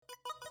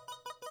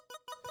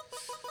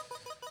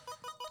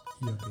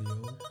Yo.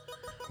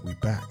 We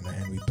back,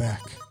 man. We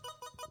back.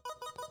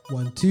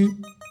 1,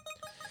 2.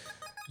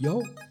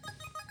 Yo.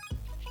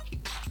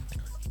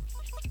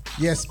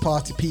 Yes,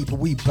 party people,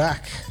 we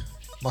back.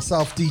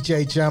 Myself,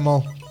 DJ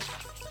Jahmaol.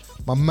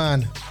 My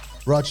man,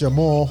 Roger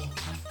Moore.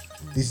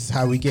 This is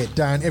how we get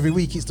down. Every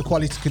week it's the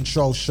Quality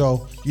Control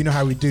Show. You know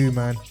how we do,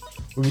 man.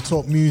 When we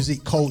talk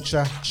music,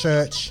 culture,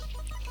 church,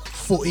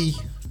 footy,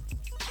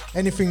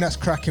 anything that's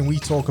cracking, we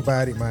talk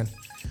about it, man.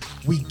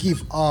 We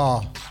give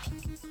our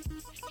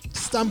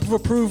stamp of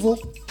approval,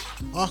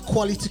 our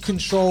quality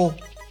control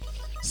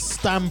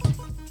stamp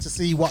to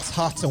see what's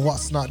hot and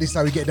what's not. This is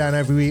how we get down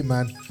every week,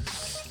 man.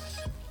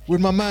 With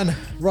my man,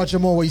 Roger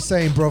Moore, what you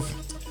saying, bruv?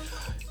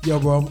 Yo,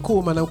 bro, I'm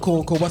cool, man. I'm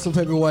cool. What's up,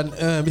 everyone?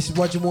 This is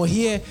Roger Moore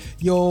here.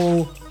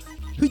 Yo,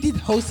 who did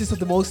Hostess of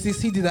the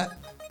Mostest? Who did that?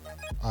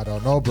 I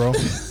don't know, bro.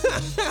 You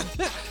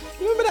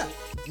remember that?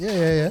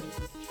 Yeah.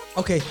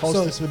 Okay,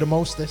 Hostess with the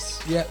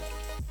mostest. Yeah.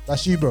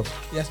 That's you, bro.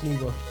 That's me,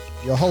 bro.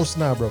 You're a host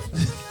now, bro.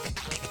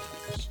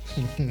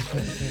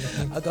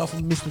 I got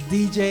from Mr.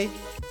 DJ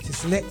to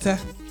selector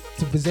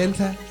to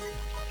presenter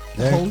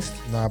to host.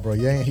 Nah, bro,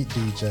 you ain't hit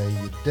DJ.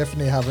 You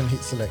definitely haven't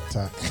hit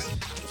selector.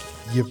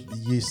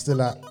 You're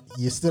still at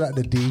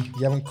the D.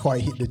 You haven't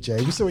quite hit the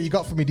J. We saw what you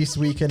got for me this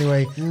week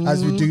anyway.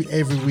 As we do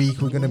every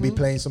week, we're going to be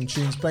playing some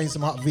tunes, playing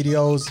some hot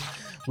videos.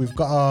 We've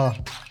got our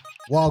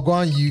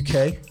Gwarn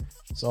UK.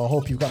 So I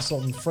hope you've got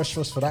something fresh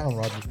for us for that one,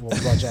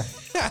 Roger.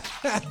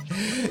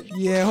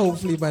 Yeah,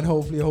 hopefully, man.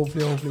 Hopefully.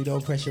 No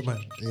pressure, man.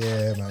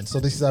 Yeah, man.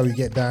 So this is how we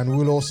get down.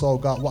 We'll also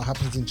got what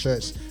happens in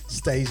church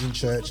stays in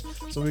church.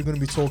 So we're going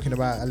to be talking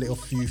about a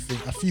few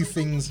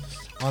things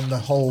on the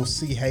whole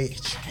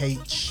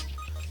CHH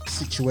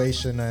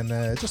situation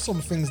and just some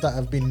things that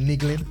have been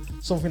niggling.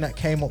 Something that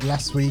came up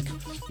last week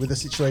with the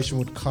situation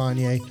with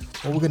Kanye.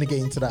 But we're going to get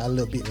into that a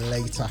little bit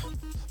later.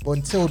 But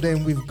until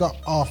then, we've got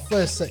our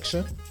first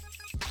section,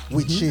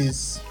 which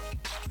is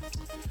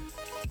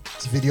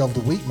it's video of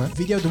the week, man.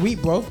 Video of the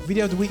week, bro.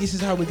 Video of the week. This is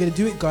how we're gonna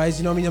do it, guys.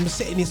 You know what I mean? I'm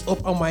setting this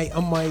up on my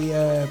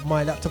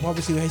my laptop.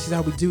 Obviously, this is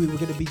how we do it. We're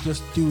gonna be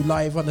just do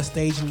live on the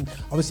stage, and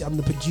obviously, I'm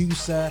the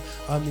producer.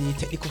 I'm the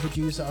technical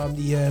producer. I'm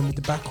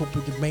the backup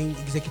with the main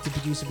executive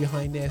producer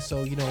behind there.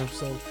 So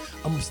so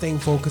I'm staying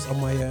focused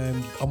on my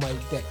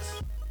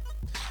decks.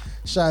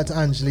 Shout out to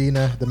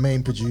Angelina, the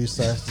main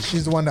producer.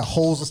 She's the one that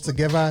holds us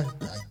together.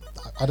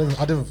 I don't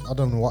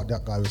know what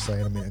that guy was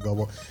saying a minute ago,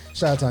 but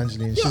shout out to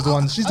Angelina. She's the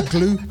one. She's the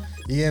glue.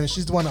 Yeah,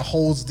 she's the one that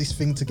holds this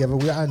thing together.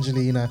 Without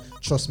Angelina,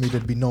 trust me,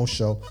 there'd be no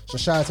show. So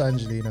shout out to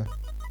Angelina.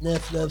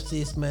 Enough love,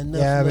 sis, man.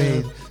 Yeah, I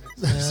mean.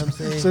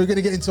 So we're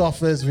gonna get into our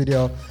first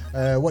video.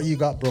 What you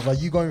got, brother?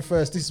 You going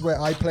first? This is where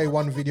I play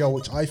one video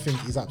which I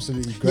think is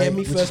absolutely great. Yeah,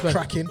 me first, man.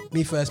 Cracking.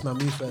 Me first, man.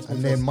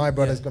 And then my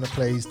brother's gonna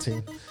play his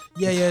team.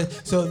 Yeah.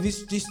 So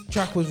this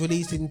track was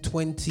released in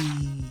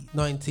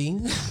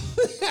 2019.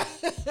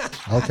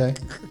 Okay.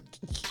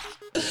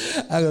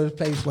 I'm gonna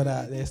play this one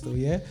out there still,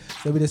 yeah?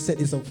 So we're gonna set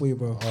this up for you,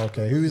 bro.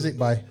 Okay, who is it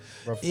by?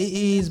 Bro? It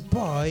is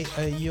by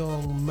a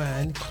young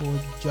man called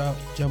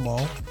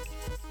Jahmaol.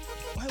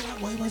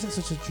 Why is that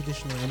such a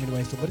traditional name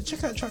anyway? So, but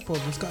check out the track, bro.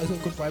 It's got a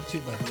good vibe to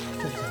it, man.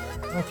 Check this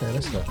out. Okay,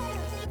 let's go.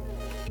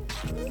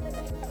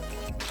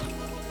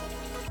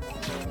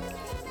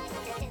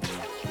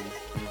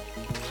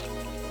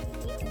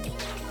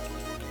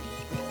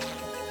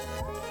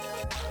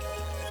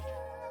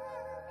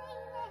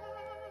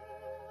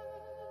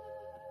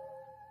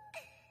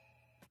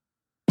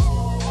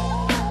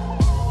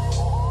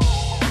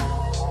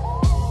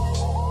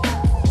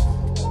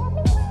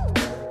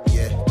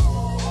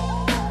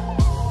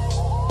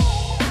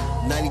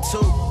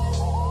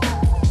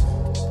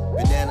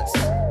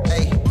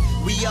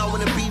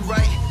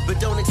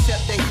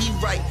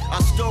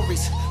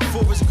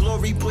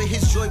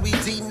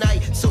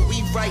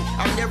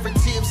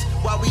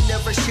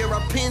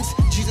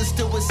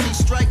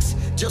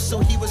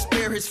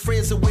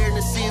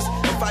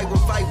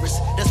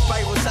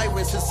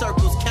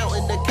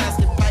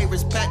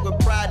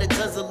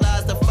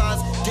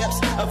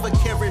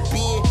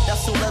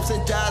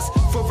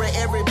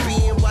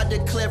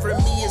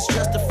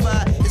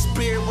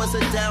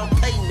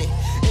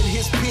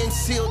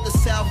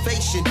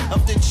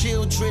 Of the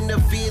children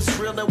of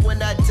Israel, and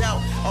when I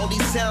doubt all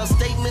these sound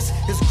statements,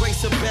 His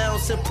grace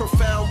abounds in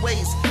profound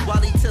ways. While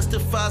He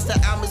testifies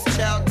that I'm His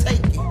child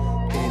taken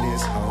in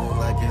His home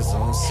like His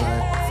own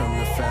son. From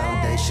the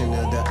foundation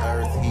of the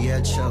earth, He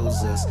had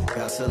chose us.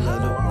 God so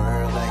loved the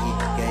world that He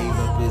gave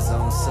up His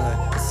own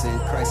son. To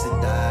send Christ to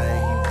die,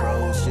 and He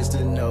rose just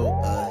to know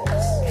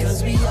us.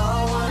 'Cause we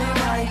all wanna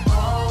write,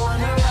 all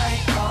wanna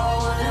write, all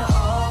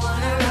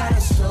wanna write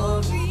a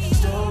story.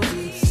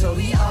 So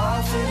we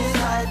offered His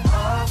life.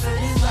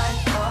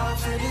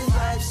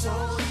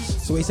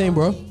 So what you saying,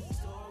 bro?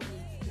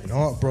 You know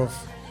what, bro?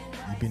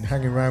 You've been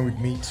hanging around with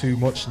me too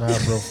much now,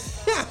 bro.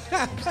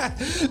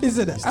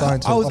 Listen,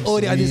 I was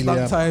already at this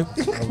long time.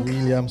 I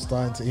really am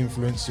starting to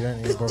influence you,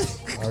 ain't you, bro?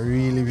 I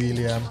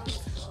really am.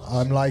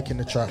 I'm liking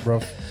the track,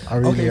 bro. I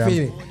really am.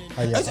 Feeling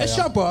it.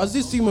 Shut, bro. I was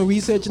just doing my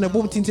research and I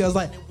bumped into it. I was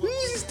like, who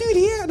is this dude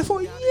here? And I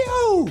thought,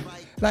 yo,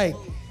 like,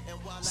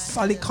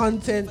 solid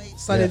content,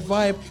 solid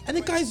vibe, and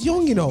the guy's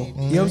young, you know. You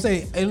know what I'm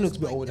saying? And he looks a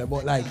bit older,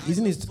 but like,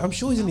 I'm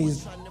sure he's in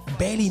his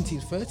barely into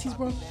his 30s,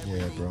 bro.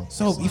 Yeah, bro.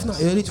 So if not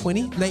early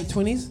 20s, late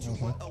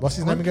 20s. What's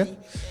his name again?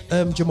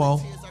 Jahmaol.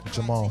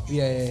 Jahmaal.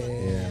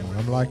 Yeah, man.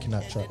 I'm liking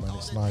that track, man.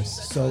 It's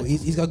nice. So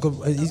he's got a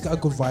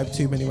good vibe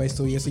to him anyway.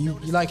 So yeah, so you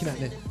liking that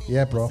then?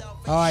 Yeah, bro. All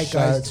right,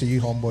 Shout guys. out to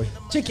you, homeboy.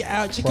 Check it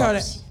out. Check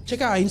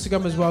out our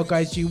Instagram as well,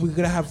 guys. We're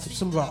gonna have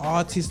some of our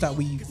artists that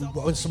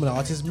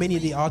many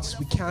of the artists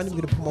we can.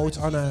 We're gonna promote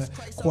on a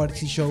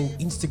Quality Show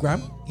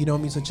Instagram. You know what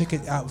I mean? So check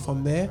it out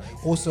from there.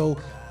 Also,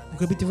 we're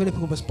gonna be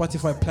developing a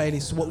Spotify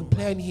playlist. So what we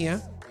play in here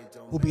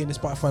will be in the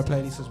Spotify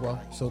playlist as well.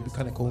 So it'll be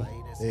kind of cool.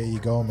 There you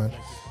go, man.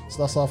 So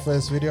that's our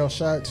first video.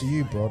 Shout out to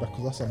you, bro,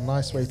 because that's a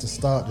nice way to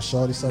start the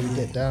show. This is how we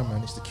get down,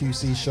 man. It's the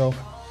QC show.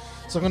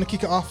 So I'm gonna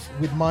kick it off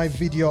with my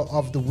video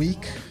of the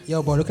week.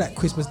 Yo, bro, look at that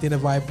Christmas dinner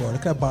vibe, bro. Look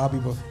at that Barbie,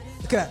 bro.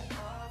 Look at that.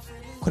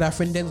 Could our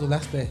friend Denzel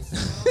last there?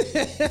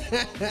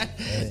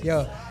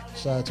 Yo,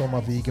 shout out to all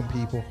my vegan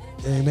people.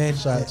 Amen.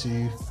 Shout out to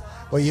you.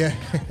 But yeah,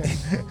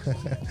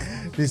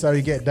 this is how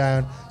you get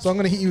down. So I'm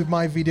gonna hit you with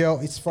my video.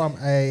 It's from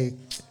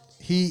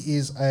he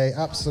is a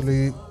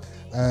absolute,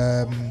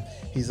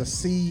 he's a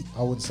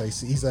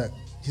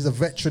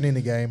veteran in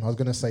the game. I was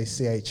gonna say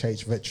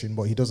CHH veteran,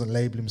 but he doesn't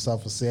label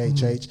himself as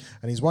CHH.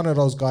 And he's one of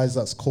those guys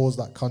that's caused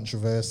that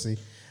controversy,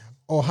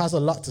 or has a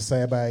lot to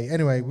say about it.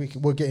 Anyway,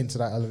 we'll get into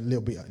that a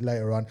little bit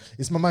later on.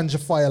 It's my man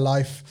Japhia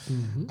Life,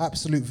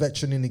 absolute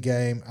veteran in the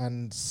game,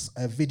 and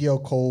a video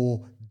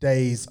called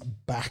Dayz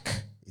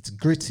Back. It's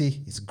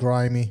gritty, it's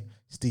grimy.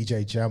 It's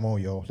DJ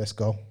Jahmaol, yo. Let's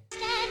go.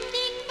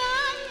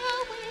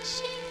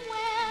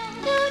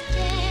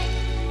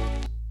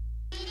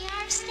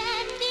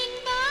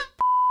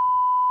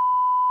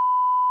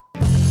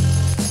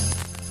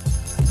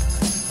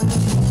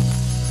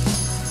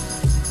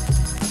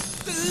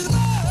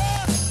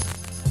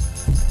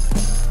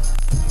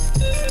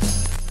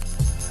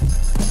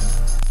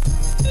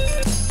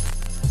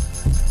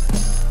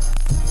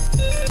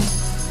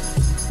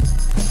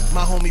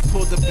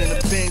 Pulled up in a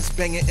Benz,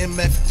 banging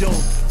MF Doom.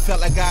 Felt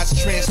like I was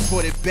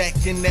transported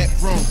back in that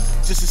room.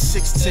 Just a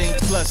 16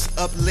 plus,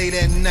 up late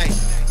at night,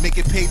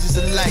 making pages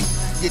of light.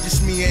 Yeah,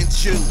 just me and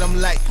Jude. I'm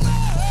like,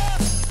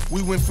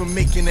 we went from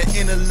making an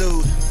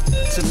interlude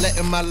to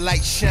letting my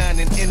light shine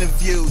in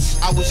interviews.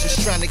 I was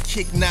just trying to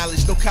kick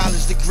knowledge, no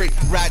college degree.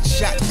 Ride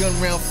shotgun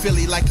round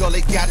Philly like all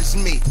they got is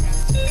me.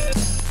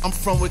 I'm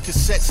from where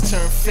cassettes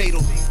turn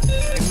fatal,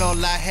 and all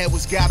I had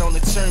was God on the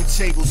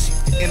turntables.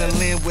 In a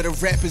land where the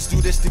rappers do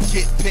this to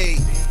get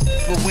paid,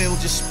 but we don't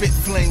just spit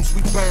flames,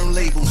 we burn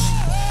labels.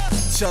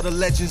 Tell the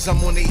legends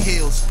I'm on their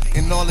heels,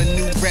 and all the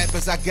new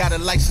rappers I got a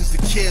license to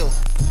kill.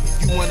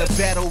 You want a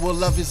battle, well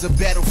love is a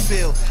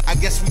battlefield. I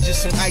guess we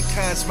just some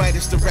icons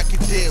minus the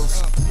record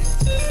deals.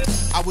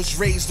 I was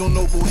raised on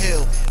Noble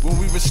Hill. When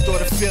we restore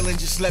the feeling,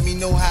 just let me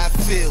know how it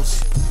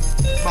feels.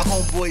 My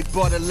homeboy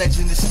bought a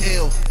legend is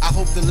ill. I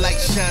hope the light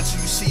shines so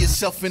you see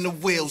yourself in the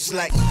wheels.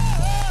 Like,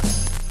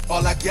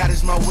 all I got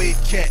is my wave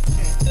cat,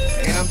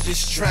 and I'm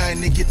just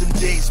trying to get them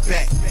days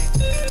back.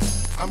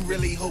 I'm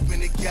really hoping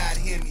that God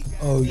hear me.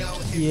 Oh,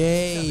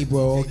 yay,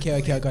 bro. Okay,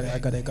 I got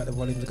the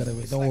volumes,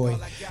 don't worry.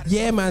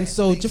 Yeah, man,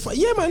 so,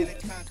 yeah, man.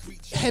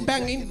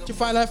 Headbanging,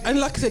 Japhia Life. And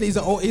like I said, he's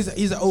an OG,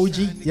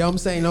 you know what I'm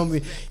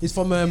saying? He's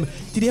from,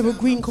 did he have a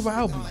green cover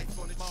album?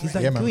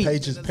 Yeah, man,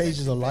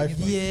 Pages of Life,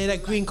 man. Yeah,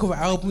 that green cover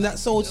album, that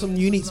sold some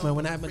units, man,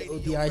 when I had my little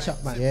DI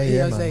shop, man.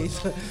 Yeah, man.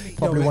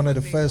 Probably one of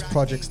the first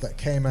projects that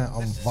came out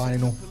on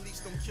vinyl.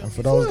 And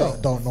for those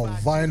that don't know what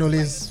vinyl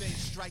is,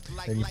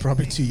 then you're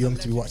probably too young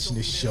to be watching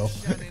this show.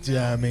 Do you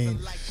know what I mean?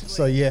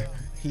 So yeah,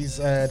 he's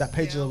that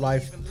Pages of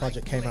Life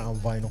project came out on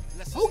vinyl.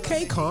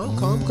 Okay, calm.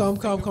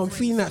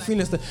 Feeling that.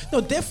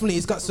 No, definitely,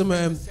 it's got some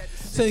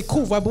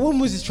cool vibe. But when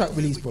was this track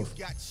released, bro?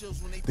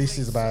 This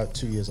is about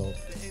 2 years old.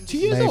 2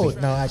 years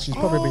old? No, actually,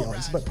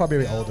 it's probably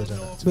a bit older than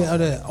that. It's a bit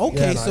older. Okay,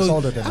 yeah, no, so it's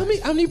older than how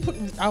many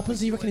albums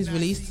do you reckon he's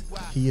released?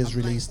 He has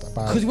released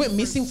about... Because he went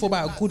missing for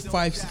about a good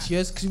 5-6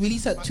 years. Because he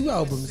released 2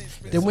 albums,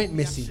 then went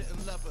missing.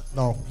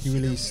 No, he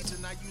released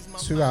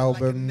 2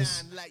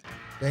 albums,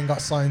 then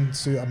got signed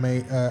to a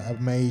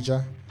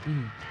major.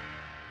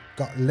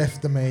 Got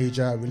left the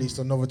major, released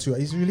another 2.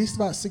 He's released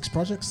about 6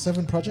 projects,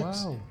 7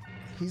 projects. Wow.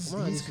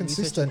 He's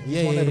consistent.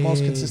 He's one of the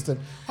most consistent.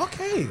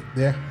 Okay.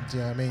 Yeah, do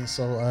you know what I mean?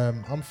 So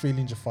I'm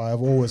feeling Japhia.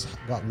 I've always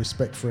got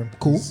respect for him.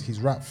 Cool. His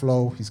rap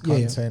flow, his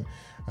content,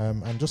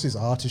 and just his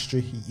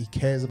artistry. He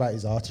cares about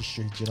his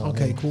artistry. Do you know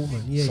what I mean? Okay, cool,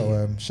 man. Yeah.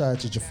 So shout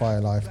out to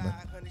Japhia Life, man.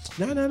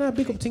 No.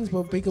 Big up things,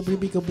 bro. Big up. Man.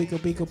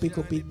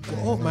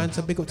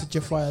 So big up to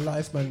Japhia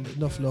Life, man.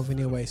 Enough love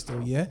anyway,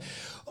 still, yeah.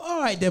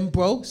 All right, then,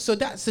 bro. So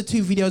that's the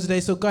 2 videos today.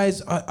 So,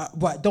 guys,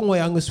 but don't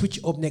worry, I'm gonna switch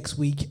it up next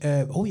week.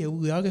 We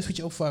are gonna switch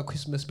it up for our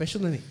Christmas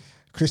special, isn't it?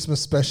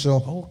 Christmas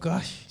special. Oh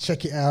gosh.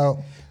 Check it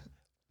out.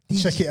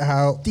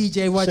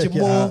 DJ Roger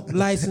Moore,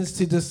 licensed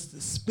to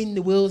just spin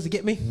the wheels. You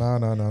get me? No.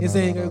 You're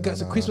saying got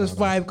some Christmas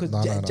vibe because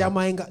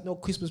Jahmaol ain't got no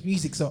Christmas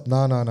music. So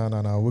no.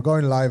 We're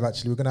going live.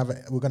 Actually, we're gonna have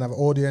an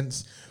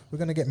audience. We're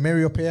gonna get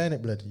merry up here, ain't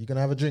it, blood? You're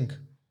gonna have a drink.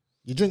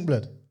 You drink,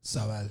 blood?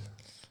 So well.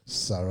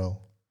 Sorrow.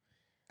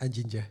 And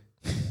ginger.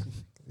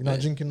 You're not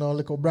drinking no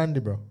little brandy,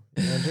 bro.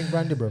 You don't drink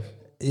brandy, bro.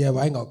 Yeah, but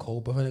I ain't got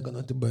cold, but I ain't got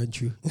nothing to burn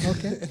through.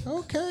 Okay.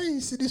 You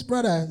see this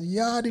brother,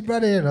 yardy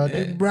brother, you know,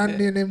 drink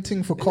brandy and them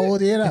thing for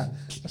cold, you know.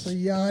 That's a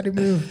yardy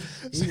move.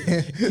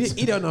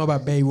 He don't know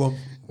about bay rum.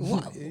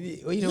 What?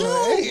 You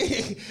know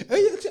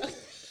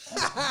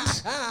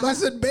I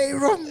said bay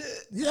rum.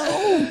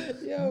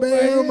 Yo,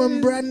 bay rum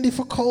and brandy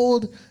for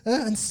cold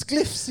and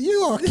spliffs.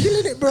 You are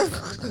killing it, bro.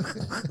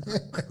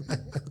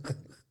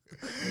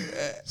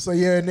 So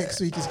yeah, next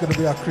week is gonna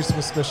be our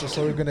Christmas special.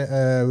 So we're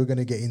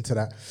gonna get into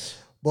that.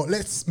 But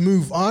let's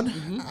move on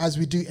as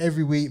we do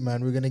every week,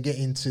 man. We're gonna get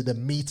into the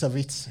meat of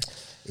it.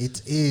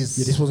 It is.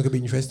 Yeah, this one's gonna be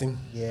interesting.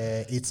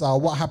 Yeah, it's our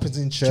what happens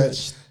in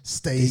church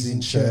stays in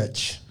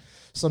church.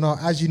 So now,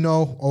 as you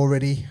know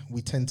already,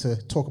 we tend to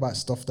talk about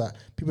stuff that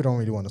people don't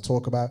really want to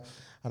talk about.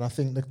 And I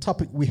think the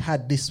topic we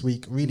had this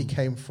week really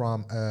came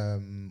from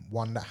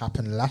one that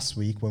happened last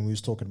week when we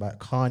was talking about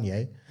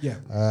Kanye. Yeah.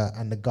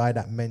 And the guy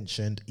that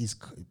mentioned is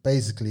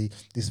basically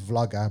this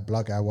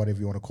blogger, whatever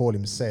you want to call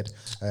him, said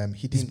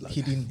he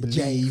didn't believe.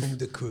 Jay from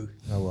the crew.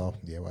 Oh well,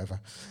 yeah, whatever.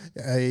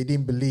 He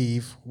didn't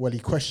believe. Well, he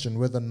questioned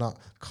whether or not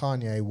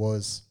Kanye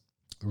was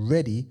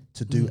ready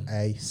to do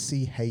a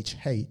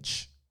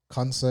CHH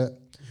concert,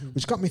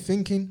 which got me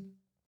thinking: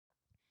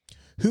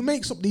 who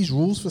makes up these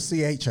rules for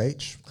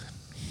CHH?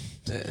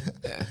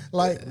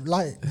 like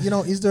you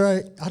know, is there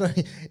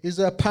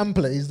a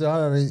pamphlet? Is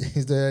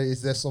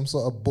there some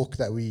sort of book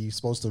that we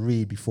supposed to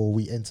read before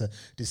we enter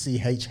the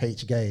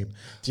CHH game?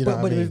 Do you know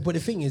what I mean? But the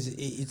thing is,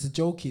 it's a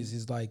joke.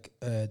 Is like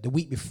the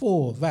week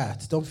before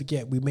that. Don't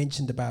forget, we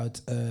mentioned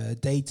about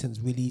Dayton's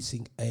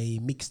releasing a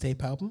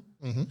mixtape album,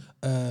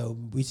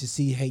 which is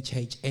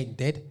CHH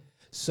Ended.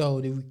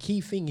 So the key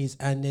thing is,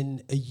 and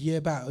then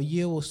about a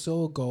year or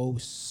so ago,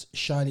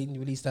 Charlene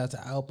released out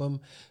an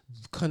album,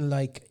 kind of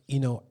like, you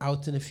know,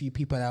 outing a few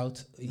people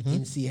out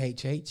in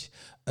CHH.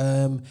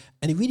 And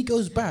it really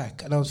goes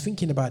back. And I was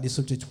thinking about this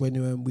subject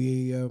when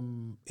we,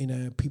 in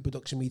a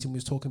pre-production meeting, we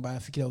was talking about, I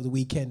think over the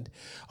weekend.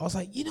 I was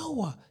like, you know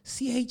what?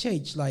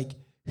 CHH, like,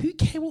 who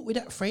came up with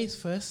that phrase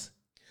first?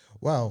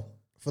 Well,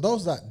 for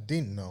those that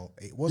didn't know,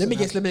 it wasn't. Let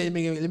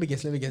me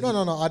guess.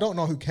 No. I don't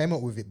know who came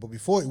up with it, but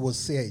before it was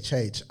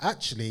CHH,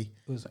 actually,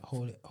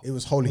 it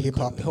was Holy Hip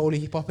Hop. Holy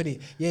Hip Hop,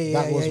 innit? Yeah.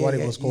 That was what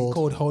it was called.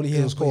 Called Holy Hip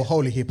Hop. It was called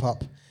Holy Hip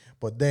Hop.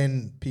 But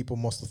then people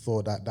must have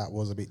thought that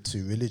was a bit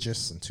too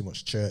religious and too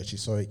much churchy,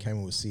 so it came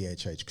up with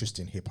CHH,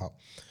 Christian Hip Hop.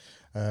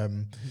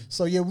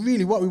 So yeah,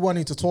 really, what we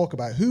wanted to talk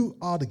about: who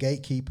are the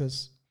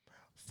gatekeepers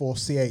for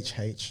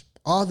CHH?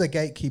 Are there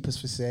gatekeepers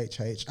for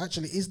CHH?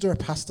 Actually, is there a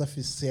pastor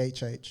for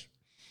CHH?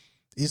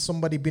 Is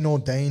somebody been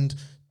ordained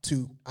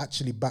to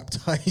actually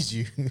baptize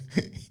you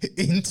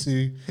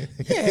into?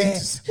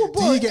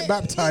 Do you get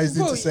baptized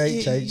into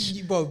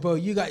CHH? Bro,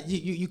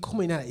 you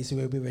coming at it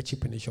with a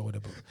chip in the shoulder,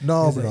 bro.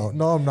 No,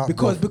 I'm not.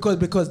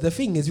 Because the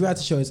thing is, we have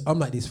to show is I'm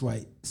like this,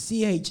 right?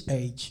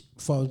 CHH,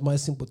 for my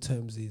simple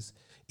terms, is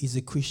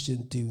a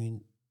Christian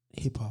doing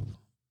hip hop.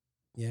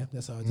 Yeah,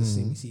 that's how I just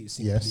see it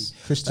simply. Yes,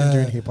 Christian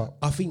doing hip hop.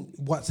 I think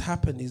what's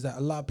happened is that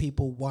a lot of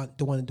people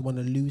don't want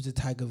to lose the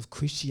tag of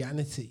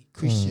Christian,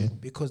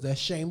 because they're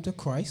ashamed of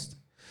Christ,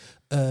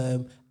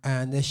 and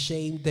they're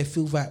ashamed. They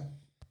feel that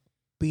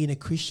being a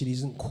Christian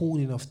isn't cool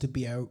enough to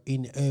be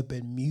in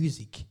urban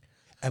music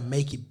and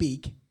make it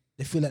big.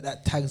 They feel like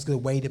that tag is going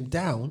to weigh them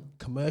down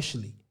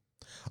commercially.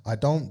 I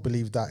don't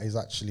believe that is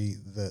actually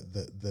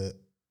the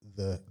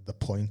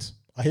point.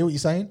 I hear what you're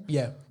saying.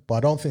 Yeah. But I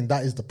don't think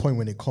that is the point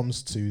when it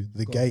comes to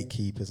the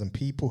gatekeepers and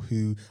people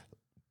who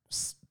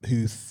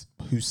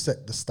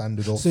set the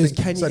standard. Or so is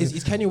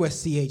Kanye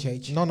West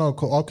CHH? No.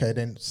 Okay,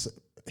 then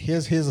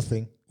here's the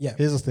thing. Yeah.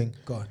 Here's the thing.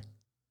 Go on.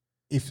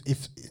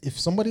 If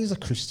somebody is a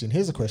Christian,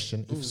 here's a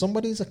question: if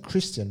somebody is a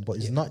Christian but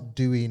is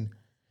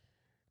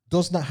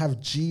does not have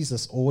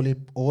Jesus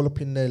all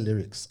up in their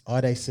lyrics, are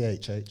they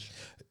CHH?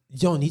 You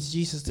don't need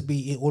Jesus to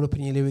be all up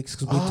in your lyrics,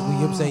 because you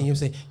know what I'm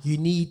saying. You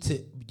need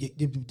to.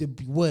 The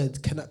words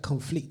cannot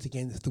conflict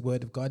against the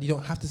word of God. You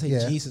don't have to say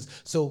Jesus.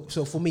 So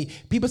for me,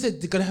 people said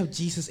they're gonna have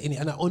Jesus in it,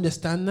 and I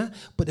understand that.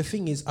 But the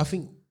thing is, I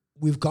think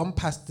we've gone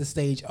past the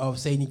stage of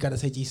saying you gotta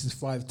say Jesus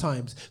 5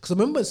 times. Because I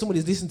remember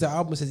somebody's listened to the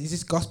album and says, "Is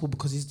this gospel?"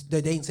 Because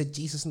they ain't said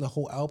Jesus in the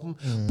whole album.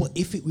 But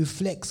if it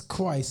reflects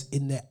Christ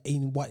in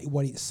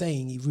what it's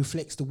saying, it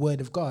reflects the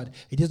word of God.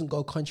 It doesn't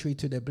go contrary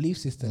to their belief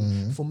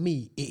system. For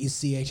me, it is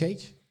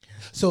CHH.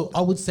 So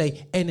I would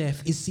say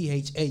NF is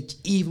CHH,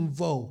 even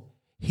though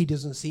he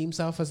doesn't see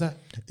himself as that.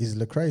 Is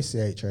Lecrae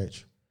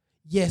CHH?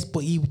 Yes,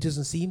 but he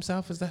doesn't see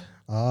himself as that.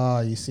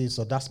 You see,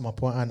 so that's my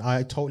point, and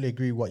I totally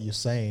agree with what you're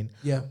saying.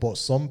 Yeah. But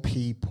some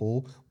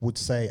people would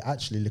say,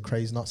 actually,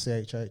 Lecrae's not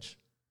CHH.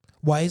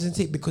 Why isn't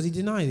it? Because he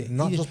denied it.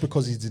 Not just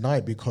because he's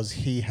denied, because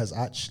he has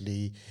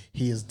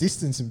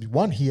distanced him.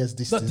 One, he has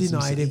distanced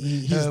himself. Not denied him.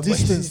 He's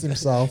distanced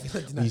himself.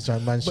 He's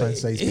trying to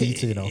say it's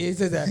Peter, you know. He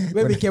says that.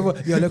 When we came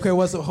up, yo, look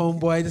what's up,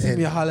 homeboy. Just give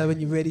me a holler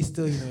when you're ready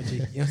still, you know, G. You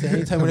know what I'm saying?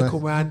 Anytime when I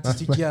come around, just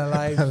to Japhia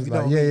Life, you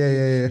know.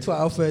 Yeah.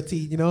 12,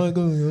 13, you know, I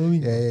go,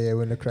 Yeah.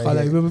 When the crowd.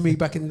 Holler, remember me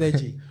back in the day,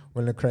 G?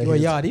 When the crowd. Your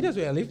yard, he knows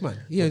where I live, man.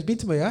 He's been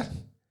to my yard.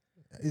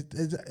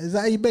 Is that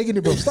how you begging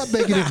it, bro? Stop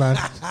begging it, man.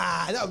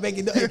 Not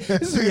begging. This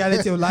is the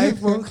reality of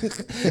life, bro.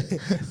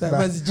 That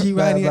man's G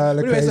right here.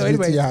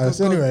 Anyway,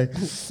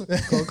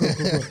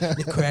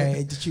 the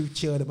crowd, the truth,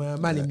 chill, the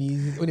man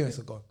music. Anyway,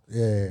 so go.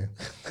 Yeah.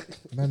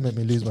 Man made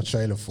me lose my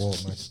trail of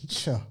thought, man.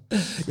 Sure.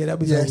 Yeah, that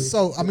was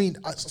so I mean,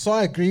 so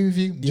I agree with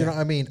you. Do you know what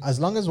I mean?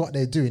 As long as what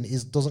they're doing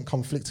doesn't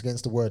conflict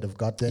against the word of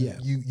God, then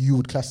you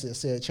would class it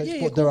as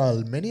CHH. But there are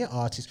many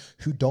artists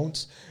who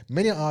don't.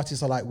 Many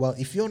artists are like, well,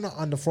 if you're not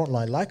on the front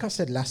line, like I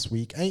said last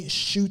week, ain't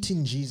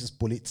shooting Jesus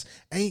bullets,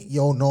 ain't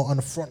on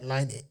the front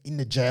line in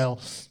the jail,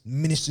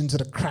 ministering to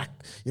the crack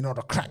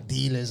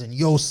dealers,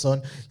 and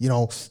son,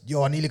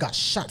 I nearly got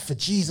shot for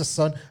Jesus,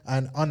 son,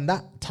 and on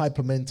that type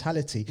of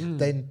mentality,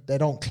 then they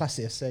don't class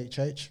it as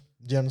CHH.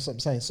 Do you understand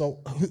what I'm saying? So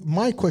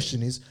my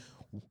question is,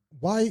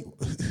 why?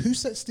 Who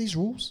sets these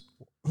rules?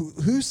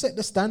 Who set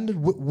the standard?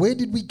 Where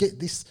did we get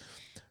this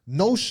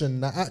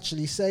notion that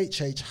actually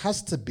CHH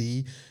has to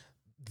be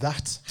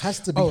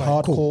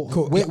hardcore?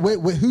 Cool.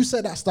 Who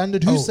set that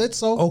standard? Who said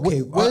so?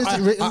 Okay, where is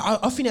it written?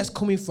 I think that's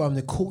coming from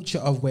the culture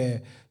of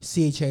where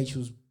CHH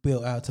was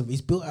built out of.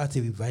 It's built out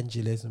of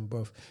evangelism,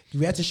 bro. The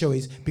reality show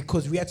is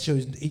because reality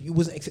shows it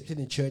wasn't accepted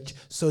in church.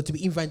 So to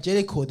be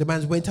evangelical, the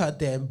man went out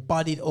there and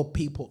bodied up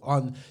people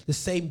on the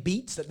same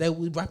beats that they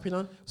were rapping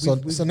on. So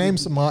name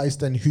some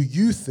artists then who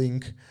you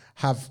think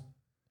have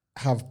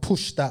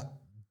pushed that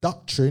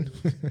doctrine,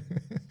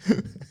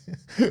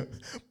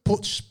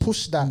 push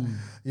that,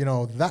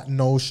 that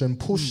notion,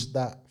 push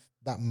that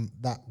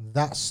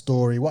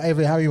story,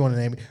 how you want to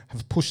name it,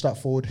 have pushed that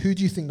forward. Who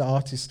do you think the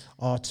artists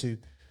are to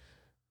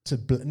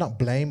not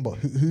blame, but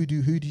who do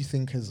you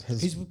think has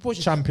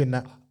championed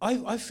that?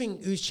 I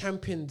think who's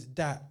championed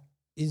that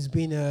has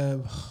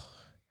been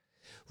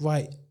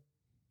right.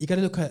 You got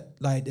to look at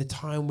like the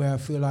time where I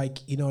feel like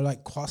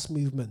like cross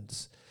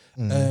movements.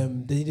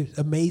 They did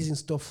amazing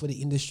stuff for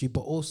the industry,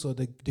 but also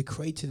they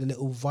created a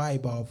little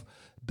vibe of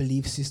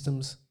belief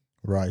systems.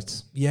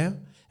 Right. Yeah.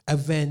 And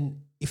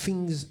then if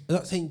things, I'm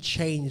not saying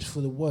changed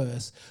for the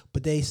worse,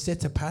 but they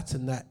set a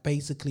pattern that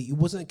basically it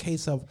wasn't a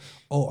case of,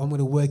 oh, I'm going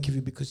to work with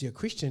you because you're a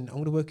Christian. I'm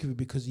going to work with you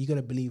because you got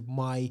to believe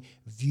my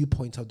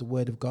viewpoint of the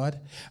word of God.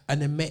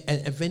 And then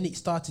it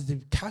started to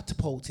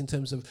catapult in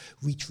terms of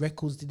Reach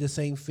Records did the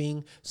same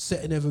thing.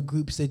 Certain other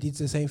groups, they did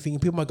the same thing.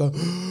 And people might go,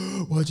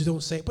 why you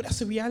don't say it? But that's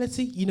the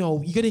reality. You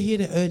got to hear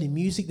the early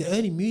music. The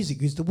early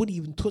music is they wouldn't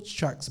even touch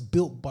tracks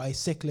built by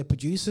secular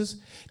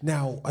producers.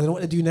 Now, I don't know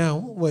what they do now,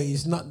 where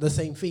it's not the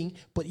same thing.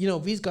 But,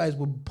 these guys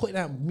were putting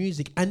out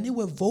music and they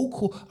were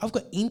vocal. I've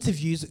got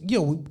interviews,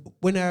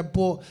 when I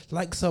brought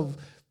likes of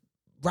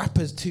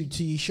rappers to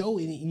your show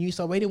in New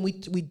Star Radio, and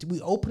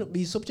we opened up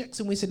these subjects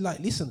and we said, like,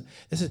 listen,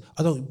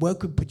 I don't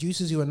work with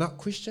producers who are not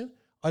Christian.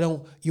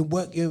 And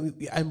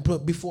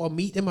before I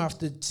meet them, I have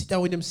to sit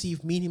down with them, see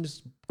if me and him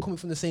is coming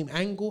from the same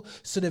angle.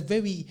 So they're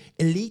very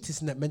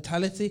elitist in that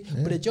mentality.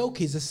 Yeah. But the joke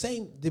is the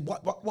same.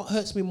 What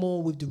hurts me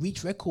more with the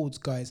Reach Records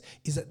guys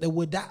is that they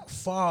were that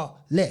far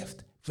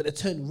left for the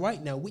turn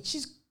right now, which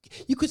is,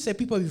 you could say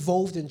people have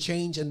evolved and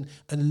changed and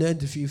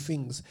learned a few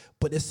things,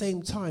 but at the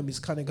same time, it's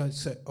kind of going to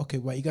say, okay,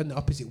 well, you're going the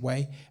opposite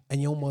way,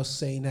 and you're almost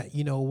saying that,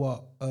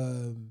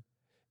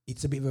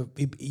 it's a bit of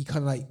you kind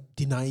of like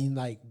denying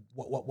like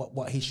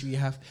what history you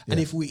have. Yeah. And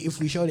if we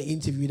show the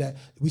interview that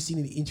we've seen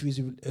in the interviews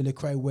with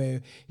Lecrae,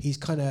 where he's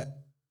kind of,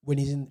 when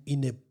he's in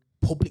the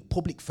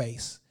public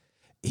face,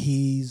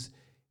 he's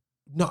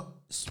not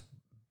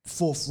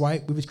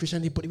forthright with his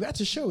Christianity, but the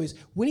reality show is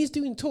when he's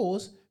doing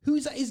tours,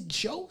 who's at his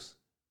shows?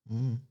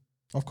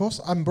 Of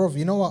course, bro,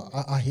 you know what?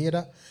 I hear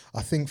that.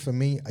 I think for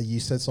me, you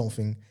said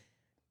something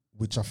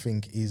which I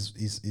think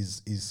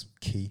is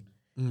key.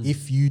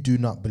 If you do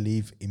not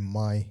believe in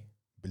my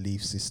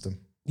belief system,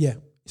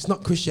 it's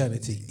not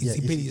Christianity.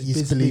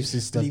 It's belief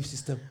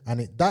system,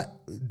 and that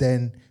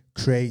then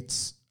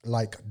creates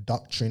like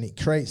doctrine. It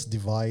creates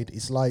divide.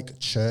 It's like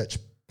church.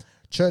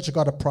 Church of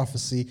God of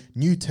Prophecy,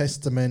 New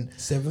Testament,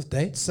 Seventh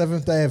Day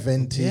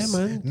Adventist. Yeah,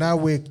 man. Now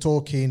we're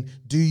talking,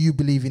 do you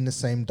believe in the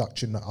same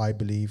doctrine that I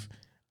believe?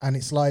 And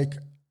it's like,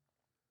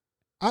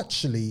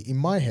 actually, in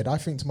my head, I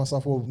think to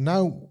myself, well,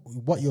 now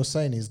what you're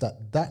saying is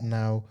that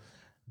now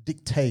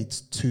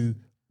dictates to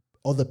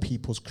other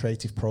people's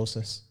creative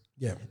process.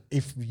 Yeah.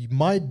 If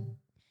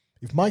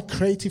my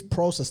creative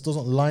process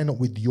doesn't line up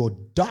with your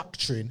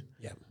doctrine,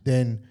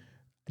 then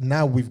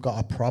now we've got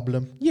a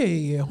problem.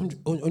 Yeah,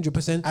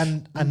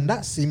 100%. And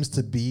that seems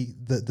to be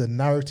the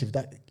narrative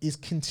that is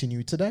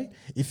continued today.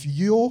 If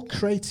your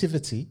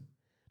creativity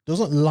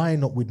doesn't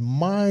line up with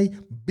my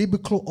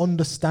biblical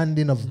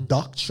understanding of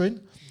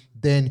doctrine,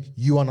 then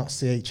you are not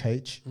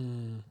CHH.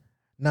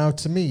 Now,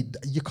 to me,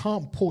 you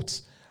can't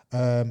put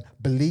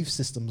belief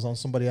systems on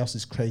somebody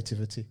else's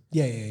creativity.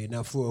 Yeah.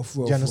 Now for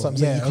real. Do you understand?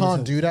 Yeah, You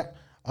can't do that.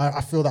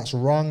 I feel that's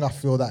wrong. I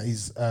feel that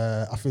is.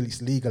 I feel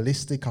it's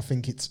legalistic. I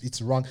think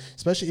it's wrong,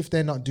 especially if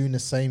they're not doing the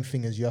same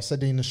thing as you. I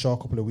said in the show a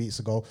couple of weeks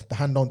ago, the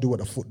hand don't do what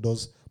the foot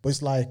does. But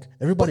it's like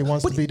everybody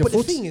wants to be the foot. But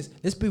the thing is,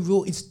 let's be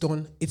real. It's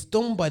done. It's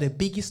done by the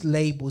biggest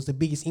labels, the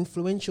biggest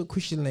influential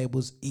Christian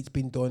labels. It's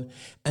been done,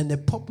 and the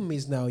problem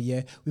is now,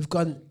 we've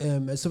gone.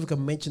 As I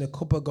mentioned a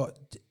couple got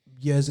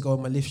years ago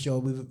on my live show,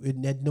 we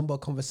had a number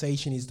of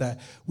conversation is that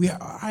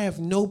I have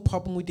no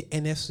problem with the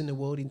NFs in the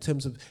world in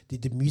terms of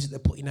the music they're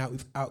putting out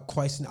without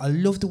Christ. And I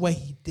love the way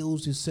he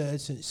deals with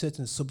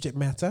certain subject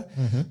matter,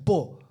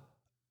 but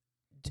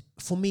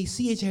for me,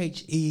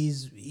 CHH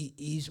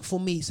is for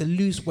me, it's a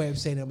loose way of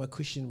saying I'm a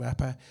Christian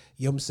rapper.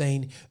 You know what I'm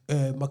saying?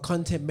 My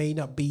content may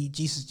not be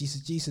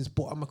Jesus,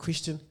 but I'm a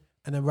Christian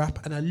and a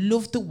rap, and I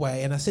love the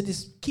way, and I said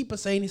this, keep on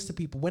saying this to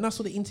people. When I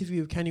saw the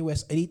interview with Kanye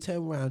West, and he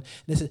turned around and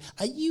they said,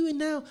 "Are you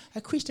now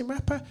a Christian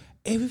rapper?"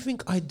 Everything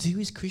I do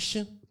is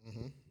Christian.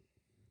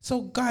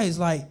 So guys,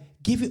 like,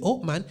 give it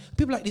up, man.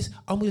 People like this,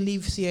 I'm gonna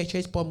leave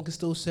CHH, but I'm gonna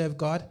still serve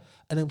God,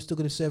 and I'm still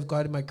gonna serve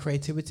God in my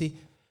creativity.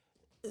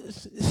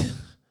 It's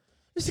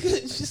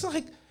just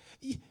like,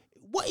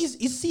 what is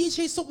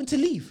CHH something to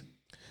leave?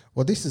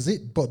 Well, this is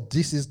it, but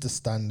this is the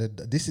standard.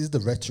 This is the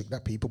rhetoric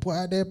that people put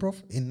out there, bro.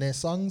 In their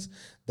songs,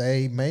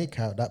 they make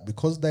out that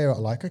because they're,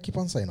 like I keep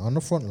on saying, on the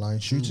front line,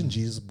 shooting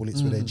Jesus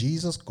bullets with their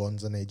Jesus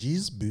guns and their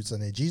Jesus boots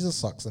and their Jesus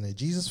socks and their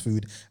Jesus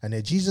food and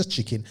their Jesus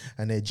chicken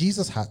and their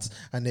Jesus hats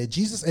and their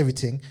Jesus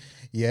everything,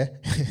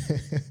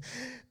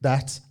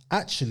 that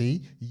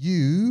actually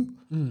you,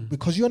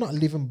 because you're not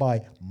living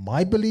by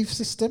my belief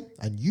system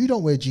and you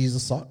don't wear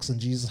Jesus socks and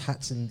Jesus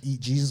hats and eat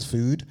Jesus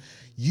food,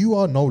 you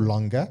are no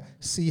longer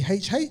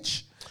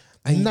CHH.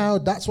 And now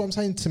that's what I'm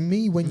saying. To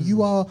me, when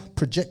you are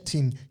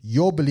projecting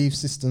your belief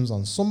systems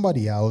on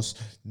somebody else,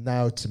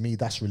 now to me,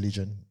 that's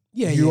religion.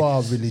 You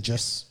are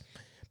religious.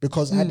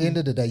 Because at the end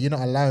of the day, you're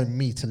not allowing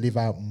me to live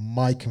out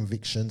my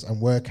convictions and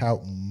work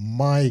out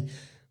my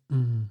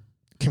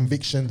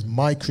convictions,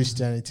 my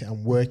Christianity,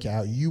 and work it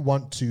out. You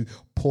want to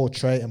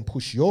portray and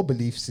push your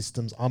belief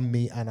systems on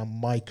me and on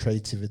my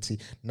creativity.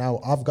 Now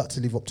I've got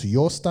to live up to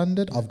your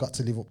standard. I've got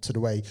to live up to the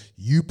way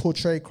you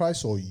portray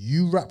Christ, or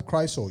you rap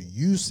Christ, or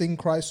you sing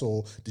Christ,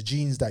 or the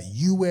jeans that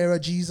you wear are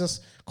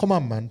Jesus. Come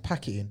on, man,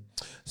 pack it in.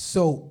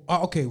 So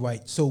okay,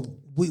 right. So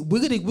we're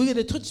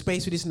gonna touch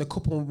base with this in a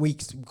couple of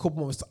weeks,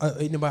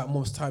 in about a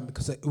month's time,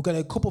 because we've got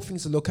a couple of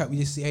things to look at with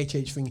this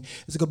CHH thing.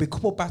 There's gonna be a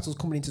couple of battles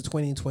coming into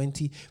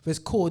 2020. There's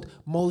called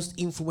most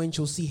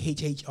influential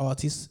CHH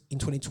artists in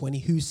 2020.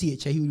 Who's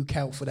CHH? Who will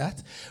count for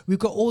that? We've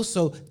got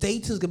also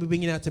Dayz gonna be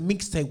bringing out a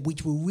mixtape,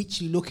 which we're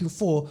richly looking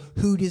for.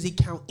 Who does it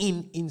count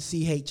in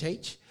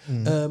CHH?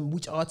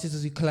 Which artists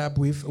does he collab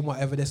with and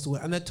whatever that's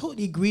doing. And I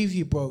totally agree with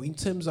you, bro, in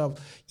terms of,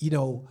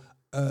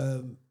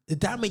 the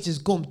damage is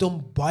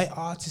done by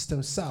artists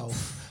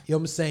themselves. You know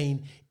what I'm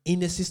saying? In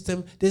the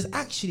system, there's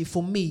actually,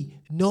 for me,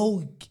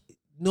 no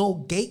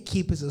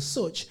gatekeepers as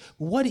such.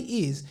 But what it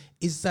is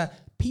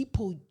that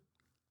people,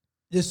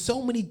 there's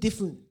so many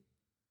different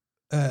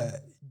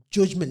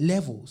judgment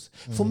levels.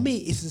 For me,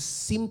 it's as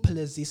simple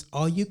as this.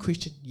 Are you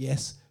Christian?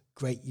 Yes.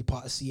 Great, you're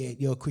part of CA,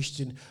 you're a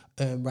Christian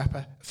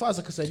rapper. As far as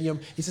I'm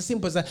concerned, it's as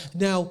simple as that.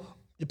 Now,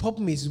 the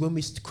problem is when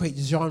we create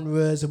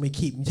genres and we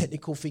keep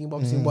technical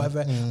things and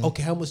whatever.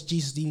 Okay, how much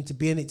Jesus do you need to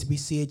be in it to be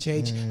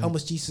CHH? How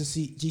much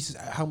Jesus?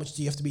 How much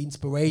do you have to be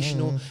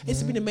inspirational?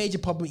 It's been a major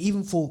problem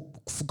even for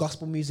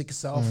gospel music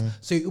itself.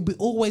 So it will be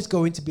always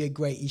going to be a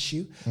great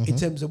issue in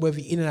terms of whether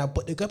you're in and out.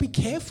 But they've got to be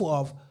careful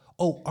of.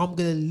 I'm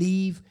gonna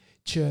leave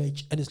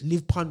church and just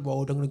live Pond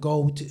Road. I'm gonna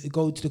go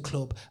to the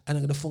club and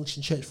I'm gonna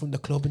function church from the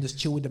club and just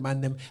chill with the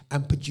man them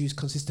and produce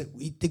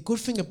consistent. The good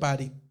thing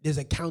about it, there's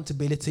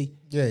accountability,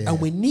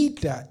 and we need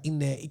that in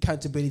there,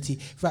 accountability. In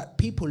fact,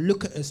 people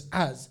look at us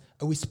as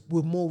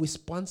we're more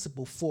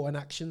responsible for our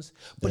actions.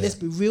 But let's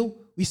be real,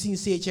 we've seen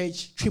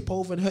CHH trip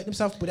over and hurt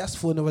himself, but that's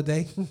for another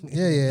day.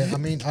 I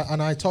mean,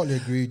 I totally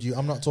agree with you.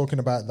 I'm not talking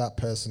about that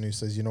person who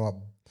says, you know what,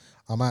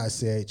 I'm out of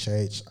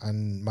CHH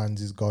and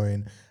man's is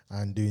going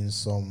and doing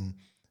some.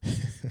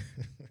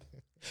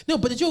 No,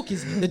 but the joke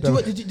is they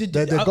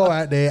go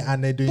out there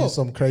and they're doing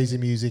some crazy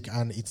music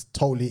and it's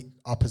totally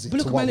opposite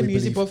to what we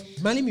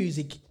believe. Mali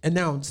Music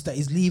announced that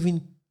he's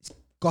leaving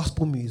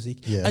gospel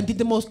music and did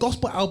the most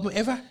gospel album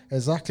ever.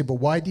 Exactly, but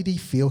why did he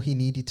feel he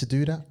needed to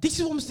do that? This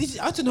is what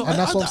I don't know. And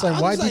that's what I'm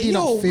saying. Why did he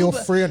not feel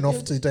free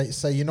enough to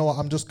say, you know what,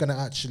 I'm just going to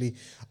actually,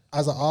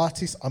 as an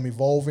artist, I'm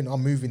evolving,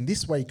 I'm moving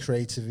this way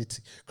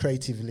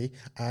creatively,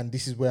 and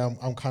this is where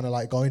I'm kind of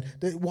like going.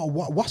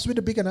 What's with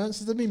the big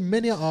announcements? I mean,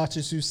 many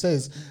artists who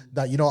says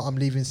that, you know what, I'm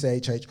leaving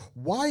CHH.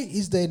 Why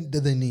is there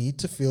the need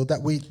to feel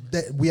that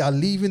we are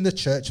leaving the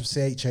church of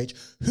CHH?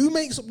 Who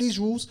makes up these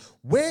rules?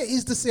 Where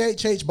is the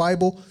CHH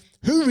Bible?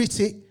 Who wrote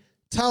it?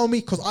 Tell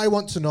me, because I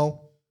want to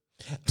know.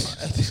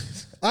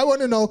 I want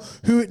to know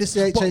who wrote the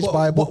CHH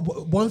Bible.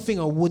 One thing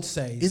I would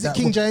say is it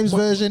King James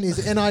version? Is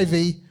it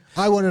NIV?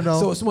 I want to know.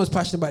 So someone's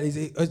passionate about this.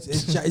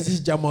 Is this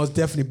Jahmaol's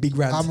definitely big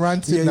rant. I'm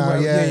ranting now,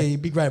 yeah.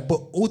 Big rant.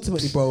 But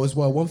ultimately, bro, as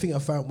well, one thing I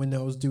found when I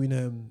was doing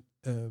a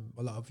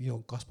lot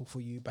of gospel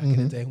for you back in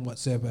the day and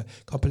whatsoever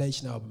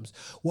compilation albums,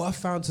 what I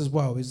found as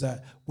well is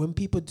that when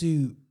people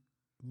do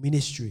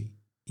ministry,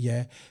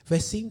 they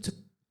seem to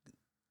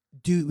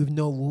do it with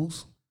no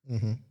rules.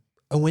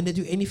 And when they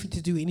do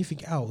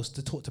anything else,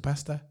 they talk to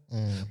pastor.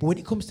 But when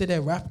it comes to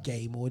their rap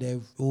game or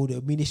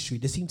their ministry,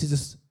 they seem to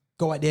just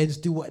go out there and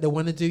just do what they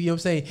want to do. You know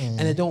what I'm saying? And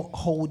they don't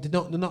hold. They're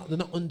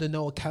not under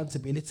no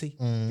accountability.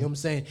 You know what I'm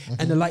saying?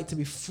 And they like to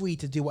be free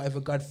to do whatever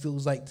God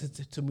feels like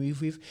to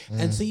move with.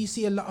 And so you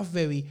see a lot of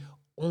very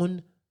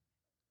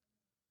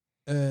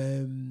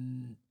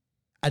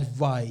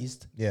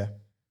advised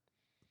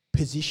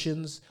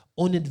positions,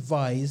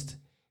 unadvised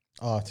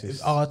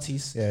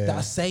artists that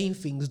are saying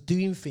things,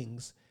 doing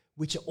things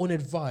which are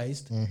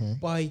unadvised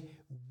by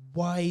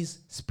wise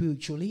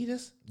spiritual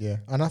leaders. Yeah,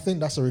 and I think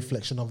that's a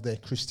reflection of their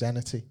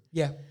Christianity.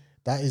 Yeah.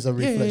 That is a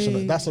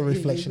reflection. That's a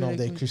reflection of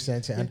their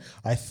Christianity, and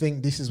I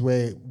think this is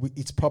where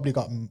it's probably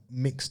got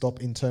mixed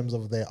up in terms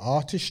of their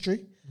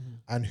artistry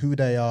and who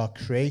they are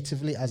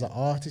creatively as an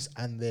artist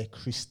and their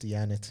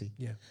Christianity.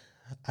 Yeah,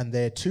 and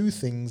they're two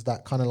things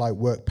that kind of like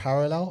work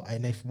parallel.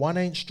 And if one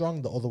ain't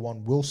strong, the other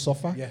one will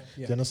suffer. Yeah.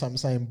 Do you understand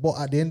what I'm saying? But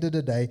at the end of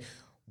the day,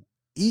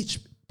 each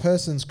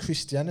person's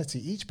Christianity,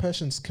 each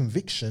person's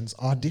convictions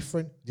are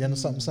different. Do you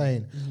understand what I'm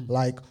saying?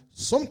 Like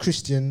some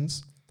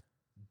Christians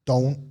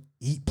don't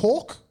eat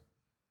pork.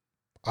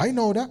 I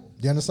know that.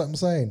 Do you understand what I'm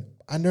saying?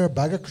 And there are a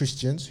bag of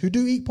Christians who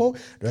do eat pork.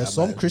 There are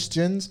some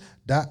Christians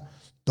that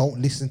don't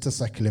listen to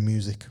secular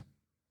music.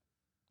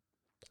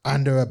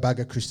 And there are a bag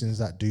of Christians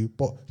that do.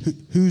 But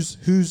who's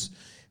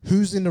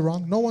in the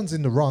wrong? No one's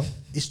in the wrong.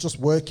 It's just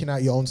working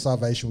out your own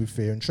salvation with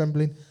fear and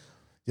trembling.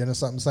 You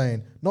understand what I'm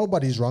saying?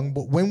 Nobody's wrong.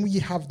 But when we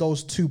have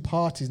those two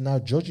parties now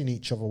judging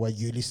each other, where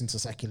you listen to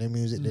secular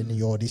music, then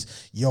you're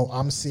this,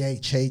 I'm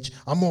CHH,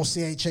 I'm more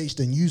CHH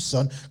than you,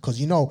 son.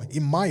 Because,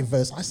 in my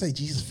verse, I say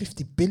Jesus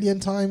 50 billion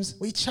times.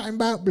 What are you chatting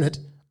about, blood?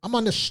 I'm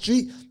on the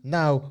street.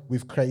 Now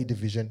we've created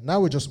division. Now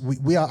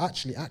we are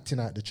actually acting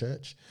out the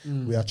church.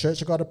 We are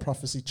Church of God of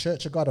Prophecy,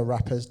 Church of God of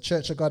Rappers,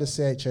 Church of God of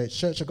CHH,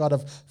 Church of God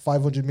of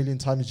 500 million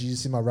times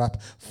Jesus in my rap,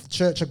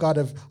 Church of God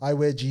of I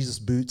wear Jesus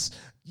boots.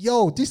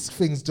 This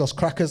thing's just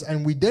crackers,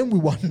 and we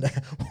wonder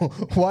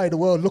why the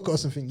world look at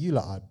us and think, you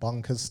lot are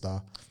bonkers,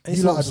 star.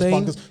 You lot are just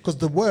bonkers. Because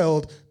the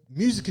world,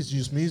 music is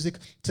just music.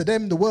 To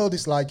them, the world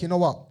is like, you know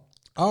what?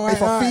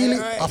 If I feel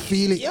it, I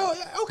feel it. You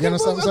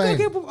understand what I'm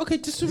saying? Okay,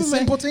 just remember.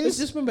 Simple things,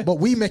 just remember. But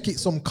we make it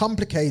some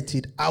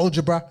complicated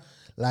algebra.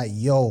 Like,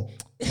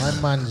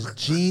 my man's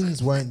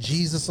genes weren't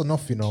Jesus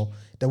enough,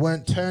 They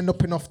weren't turned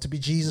up enough to be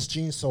Jesus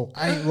genes, so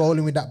I ain't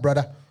rolling with that,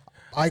 brother.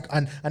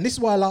 And this is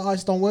why a lot of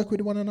artists don't work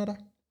with one another.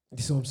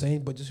 This is what I'm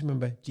saying, but just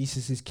remember,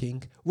 Jesus is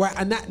king. Right,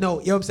 and that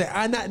note, what I'm saying?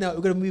 On that note,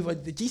 we're going to move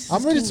on. Jesus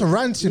I'm ready to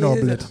rant,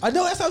 blood. I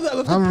know, that's how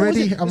I'm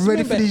ready. I'm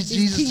ready for these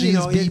Jesus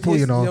genes people,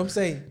 You know what I'm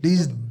saying?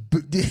 These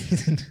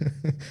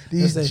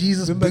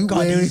Jesus boot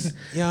wearing,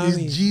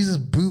 Jesus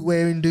boot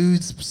wearing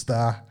dudes,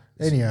 star.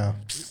 Anyhow,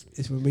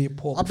 it's with me.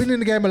 I've been in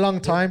the game a long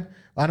time,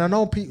 and I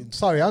know people.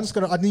 Sorry, I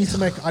need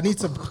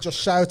to just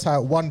shout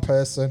out one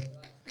person,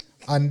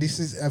 and this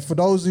is for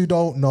those who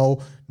don't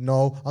know.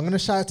 No, I'm gonna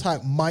shout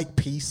out Mike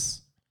Peace.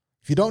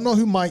 If you don't know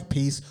who Mike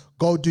Peace,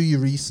 go do your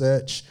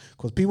research,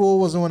 because people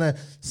always want to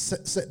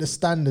set the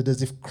standard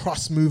as if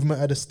cross movement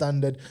are the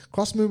standard.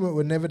 Cross movement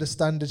were never the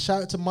standard.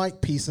 Shout out to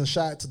Mike Peace and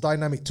shout out to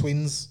Dynamic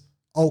Twins.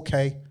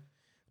 Okay.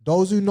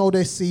 Those who know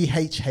their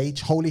CHH,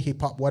 Holy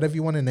Hip Hop, whatever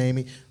you want to name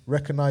it,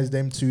 recognize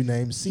them two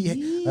names.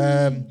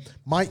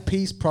 Mike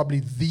Peace, probably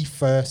the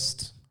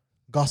first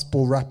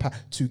gospel rapper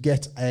to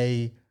get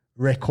a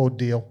record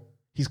deal.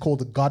 He's called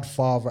the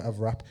Godfather of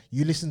rap.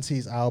 You listen to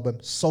his album,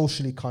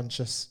 Socially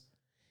Conscious.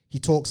 He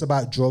talks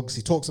about drugs.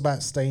 He talks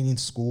about staying in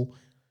school.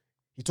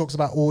 He talks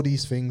about all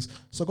these things.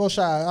 So go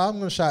shout out. I'm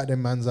going to shout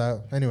them mans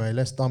out. Anyway,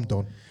 I'm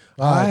done.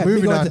 All right,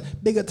 moving on.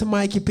 Big up to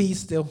Mikey Peace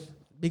still.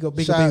 Big up.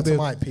 Shout out to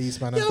Mike Peace,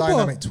 man. And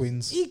Dynamic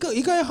Twins. You got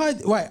to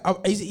hide. Right,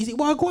 is it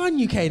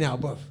Gwarn UK now,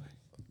 bro?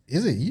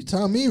 Is it? You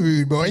tell me,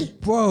 rude boy.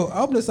 Bro,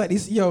 I'm just like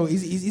this.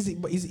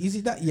 Is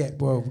it that yet,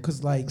 bro?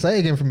 Because like. Say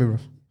it again for me,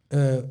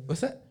 bro. What's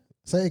that?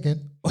 Say it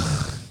again.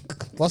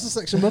 What's the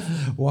section, bro?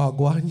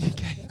 Gwarn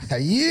UK.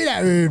 You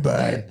that rude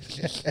boy.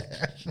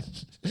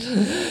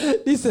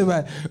 Listen,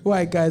 man.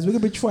 Right, guys, we're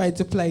gonna be trying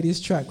to play this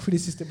track through the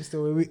system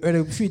still.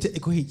 We're a few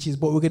technical hitches,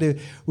 but we're gonna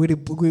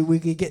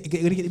get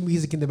the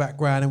music in the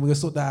background, and we're gonna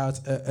sort that out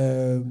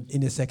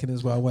in a second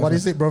as well. What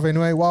is it, brother?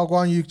 Anyway,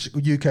 Gwarn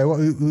UK.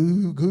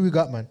 Who we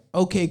got, man?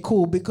 Okay,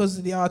 cool.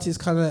 Because the artist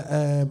kind of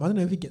I don't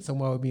know if he gets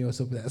somewhere with me or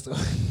something. So.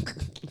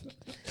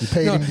 You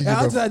paid him, did you, bro?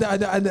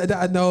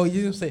 I know.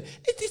 You know what I'm saying?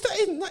 It's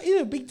not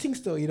a big thing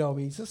still. You know what I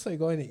mean? It's just so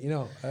going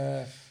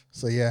it.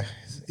 So yeah,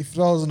 if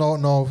those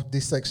don't know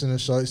this section of the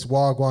show, it's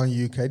Gwarn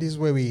UK. This is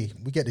where we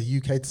get the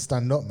UK to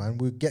stand up, man.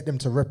 We get them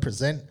to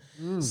represent,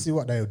 see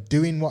what they're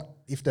doing,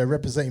 if they're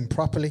representing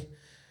properly.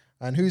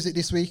 And who's it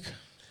this week?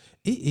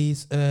 It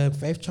is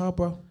Faith Child,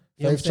 bro.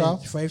 You know Faith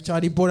Child? Faith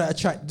Child. He brought out a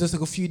track just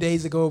like a few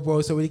days ago,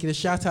 bro. So we're going to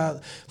shout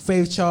out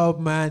Faith Child,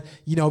 man.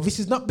 You know, this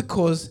is not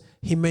because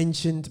he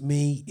mentioned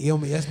me. You know what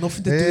I mean? It has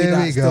nothing to do with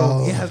that.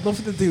 Still. It has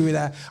nothing to do with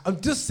that.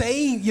 I'm just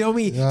saying, you know what I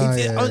mean?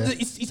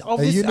 It's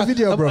obvious. Are you in the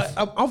video, bro?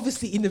 I'm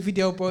obviously in the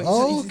video, bro. It's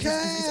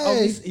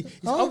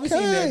obviously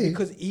in there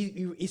because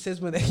he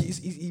says when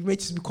he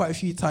mentions me quite a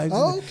few times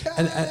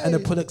and the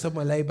products of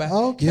my labor. You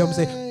know what I'm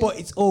saying? But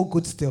it's all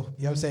good still.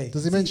 You know what I'm saying?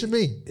 Does he mention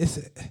me?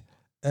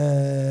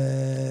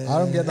 I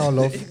don't get no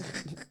love.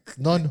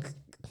 None.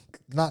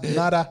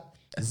 Nada.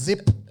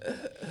 Zip.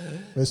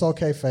 But it's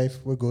okay, Faith.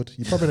 We're good.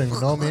 You probably don't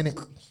even know me,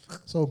 innit?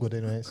 It's all good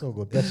anyway. It's all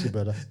good. Bless you,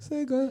 brother.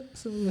 So good.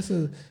 So we're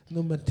so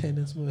number 10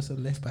 and some of us are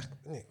left back.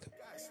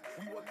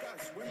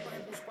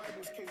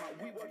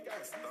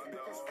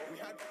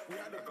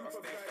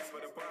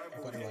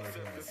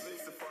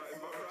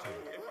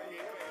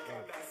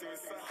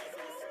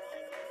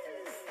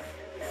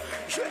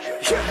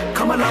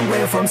 Come a long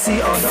way from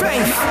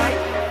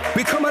CHH.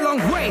 We come a long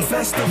way.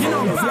 You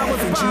know,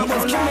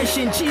 Bibles,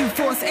 Commission,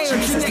 G-Force,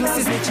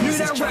 Nexus, New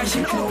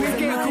Direction, Open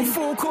Gate,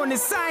 Four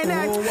Corners,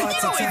 Sinai. You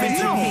don't even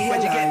know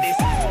where'd you get this.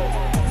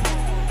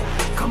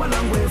 Come a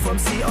long way from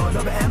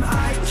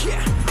CHH.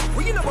 Yeah.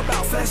 Well, you know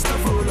about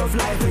Festival of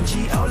Life and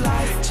GL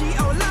Life.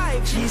 GL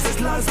Life. Jesus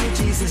loves me,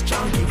 Jesus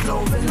junkie,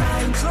 clothing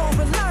line.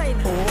 Clothing line.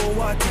 Oh,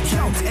 what a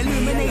count.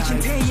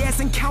 Illumination, 10 years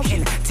and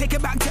counting. Take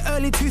it back to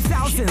early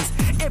 2000s.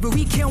 Every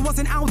weekend was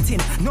an outing.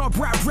 No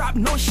rap,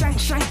 no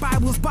shank,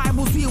 Bibles,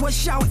 we were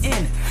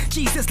shouting.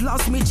 Jesus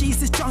loves me,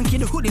 Jesus junkie,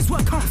 the hoodies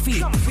were comfy.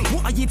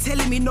 What are you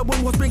telling me? No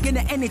one was bringing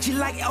the energy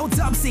like L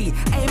Dubsy.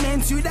 Amen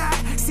to that.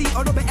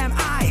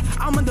 CHH.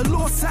 I'm on the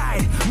Lord's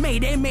side.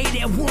 Mayday,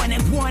 warning.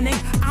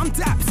 I'm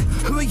dapped.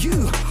 Who are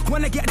you?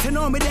 Wanna get to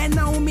know me, then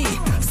know me.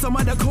 Some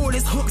of the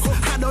coolest hooks,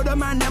 I know the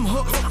man them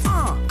hooks.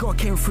 God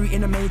came through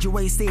in a major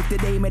way, saved the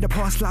day, made the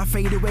past life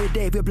fade away.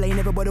 David Blaine,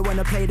 everybody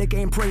wanna play the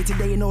game, pray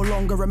today, no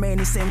longer remain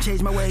the same,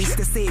 change my ways.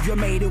 The Savior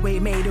made a way,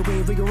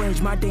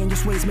 rearrange my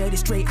dangerous ways, made it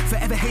straight.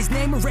 Forever his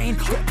name will reign,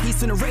 got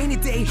peace on a rainy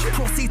day.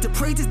 Proceed to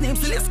praise his name,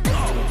 so let's go.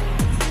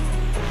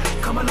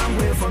 Come a long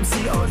way from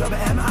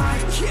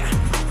CHH. Yeah.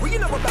 Well, you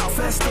know about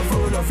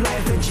Festival of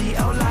Life and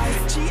GL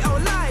Life.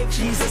 GL Life.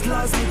 Jesus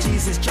loves me,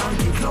 Jesus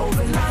junkie,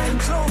 clothing line.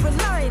 Clothing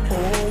line.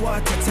 Oh,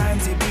 what a time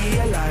to be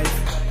alive.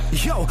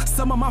 Yo,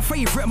 some of my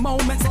favorite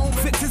moments.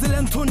 Thi'sl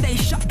and Tunde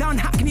shut down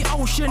Hackney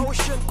Ocean.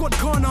 Good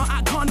corner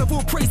at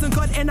Carnival, praising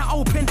God in the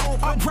open.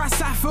 Brass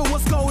Cypher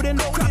was golden.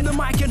 Grab the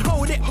mic and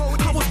hold it.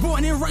 I was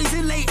born and raised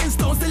in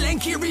Leytonstone, still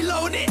ain't keep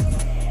reloaded.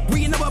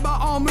 We know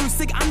about our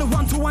music and the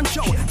one-to-one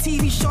show.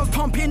 TV shows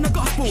pumping the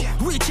gospel,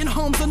 reaching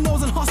homes and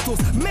those in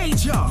hostels.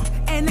 Major,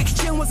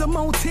 NXT was a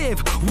motive.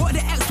 What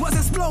the X was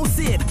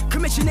explosive.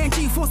 Commission and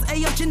G-Force,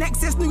 AH and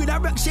XS, new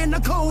direction, the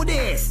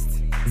coldest.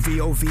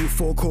 VOV,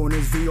 Four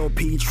Corners,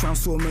 VOP,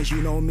 Transformers,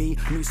 you know me.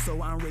 New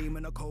Soul and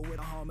Raymond, a code with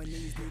the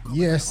harmonies.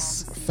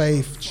 Yes,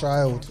 Faith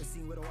Child.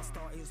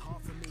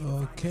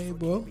 Okay,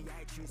 bro.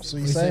 So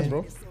you saying,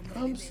 bro?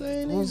 I'm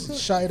saying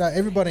Shouted out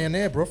everybody in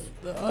there, bro.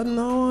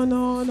 No,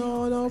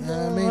 bro.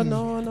 I mean,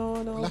 No,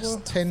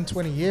 last 10,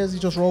 20 years, you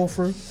just roll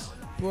through.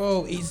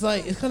 Bro, it's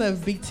kind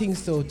of a big thing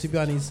still, to be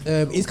honest.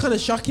 It's kind of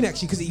shocking,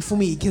 actually, because for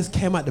me, it just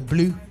came out the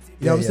blue. You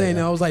know what I'm saying?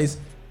 And I was like,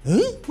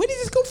 huh? Where did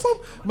this come from?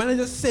 Man,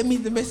 just sent me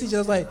the message. I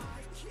was like,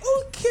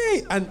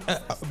 okay. And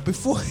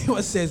before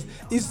anyone says,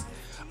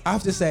 I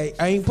have to say,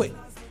 I ain't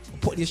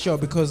put this show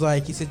because,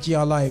 like, it's a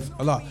GR Live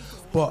a lot.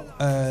 But,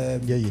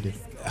 yeah, you did.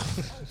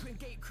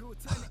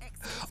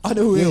 On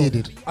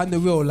the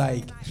real,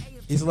 like,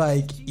 it's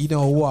like, you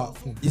know what?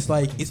 It's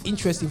like, it's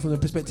interesting from the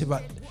perspective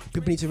that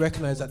people need to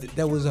recognize that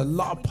there was a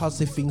lot of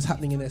positive things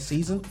happening in that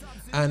season.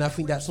 And I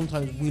think that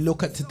sometimes we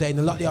look at today, and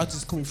a lot of the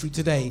artists coming through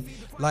today,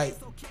 like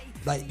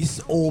this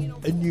is all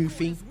a new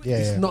thing.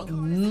 It's not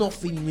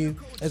nothing new.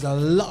 There's a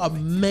lot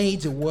of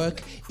major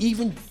work.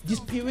 Even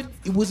this period,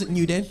 it wasn't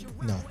new then.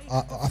 No,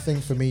 I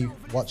think for me,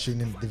 watching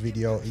the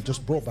video, it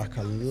just brought back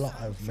a lot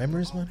of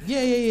memories, man.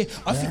 Yeah.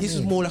 I think this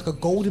was more like a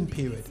golden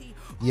period.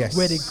 Yes.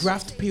 Where the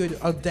graft period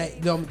of that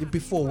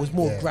before was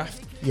more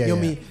graft. You know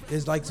what I mean?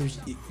 There's like some,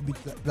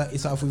 like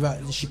it's like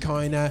without the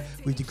Shekinah,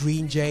 with the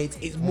Green Jades.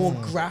 It's more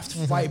graft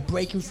fight,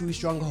 breaking through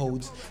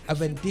strongholds. And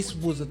then this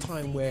was a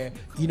time where,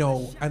 you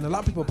know, and a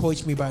lot of people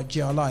approached me about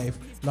GR Live,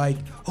 like,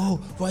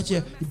 oh,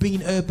 Roger, you're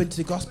bringing urban to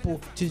the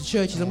gospel, to the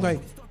churches. I'm like,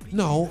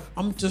 no,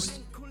 I'm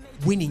just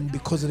winning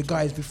because of the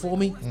guys before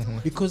me,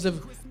 because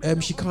of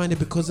Shekinah,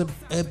 because of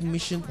Urban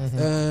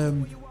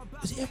Mission.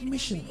 Was it Urban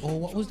Mission or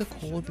what was the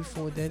call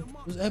before then?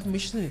 It was Urban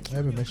Mission, isn't it?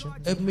 Urban Mission.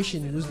 Urban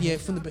Mission. It was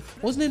from the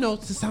wasn't it? No,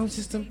 it's the sound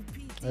system.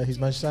 His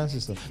Majesty Sound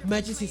System.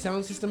 Majesty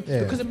Sound System.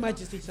 Yeah. Because of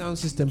Majesty Sound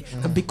System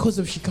and because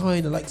of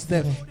Shekinah, like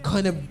them,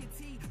 kind of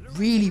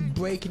really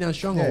breaking down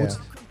strongholds.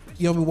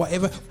 You know what I mean?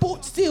 Whatever,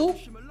 but still.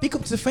 Big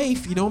up to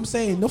Faith, you know what I'm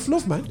saying? Enough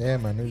love, man. Yeah,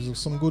 man. It was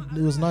some good.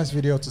 It was a nice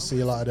video to see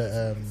a lot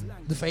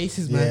of the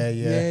faces, man.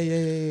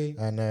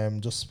 Yeah.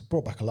 And just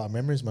brought back a lot of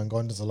memories, man.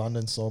 Going to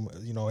London, so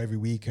you know, every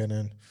weekend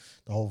and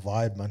the whole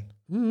vibe, man.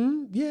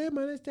 Yeah,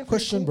 man, it's definitely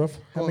Question, cool. bro.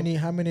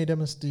 How many of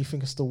them do you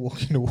think are still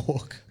walking the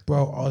walk?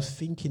 Bro, I was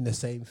thinking the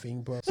same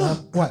thing, bro.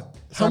 What?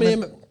 How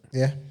many?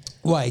 Yeah.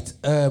 Right.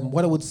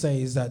 What I would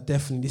say is that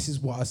definitely this is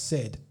what I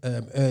said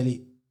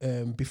early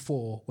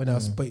before when I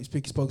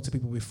spoke to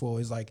people before.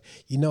 Is like,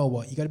 you know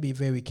what, you got to be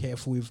very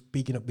careful with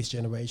bigging up this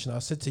generation. I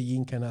said to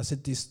Yinka and I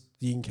said this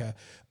to Yinka,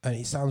 and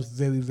it sounds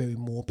very, very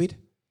morbid.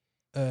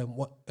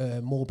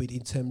 Morbid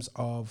in terms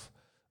of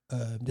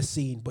the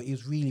scene, but he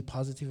was really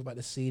positive about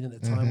the scene at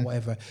the time,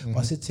 whatever. But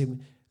I said to him,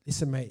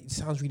 listen, mate, it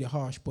sounds really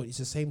harsh, but it's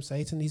the same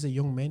Satan. These are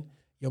young men.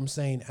 You know what I'm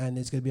saying? And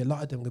there's going to be a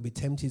lot of them going to be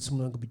tempted. Some of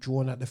them going to be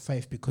drawn out the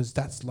faith because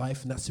that's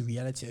life and that's the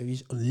reality of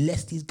it.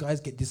 Unless these guys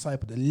get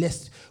discipled,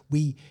 unless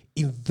we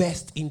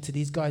invest into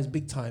these guys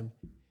big time.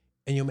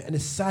 And you know, and the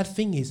sad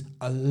thing is,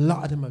 a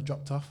lot of them have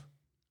dropped off.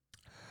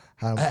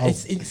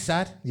 It's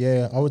sad.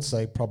 Yeah, I would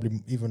say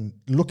probably even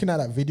looking at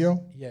that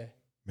video, yeah,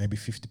 maybe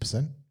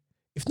 50%.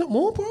 If not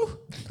more, bro.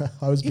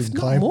 I was being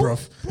kind, bro.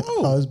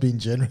 I was being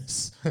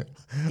generous.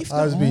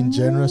 I was being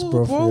generous,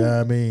 bro.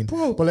 Yeah, I mean.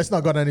 Bro. But let's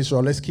not go down this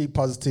road. Let's keep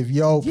positive.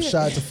 Yo, shout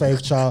out to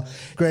Faith Child.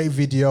 Great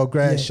video,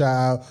 great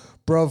shout out.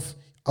 Bro,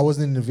 I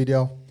wasn't in the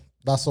video.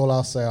 That's all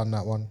I'll say on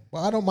that one. But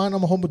I don't mind.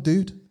 I'm a humble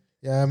dude.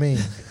 Yeah, I mean.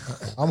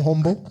 I'm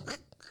humble.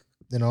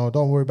 You know,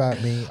 don't worry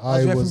about me.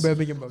 I was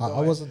repping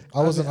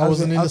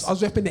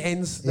the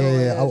ends.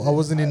 I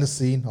wasn't in the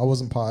scene. I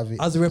wasn't part of it.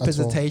 I was a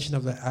representation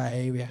of that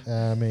area.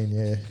 I mean,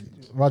 yeah.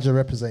 Roger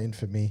representing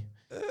for me.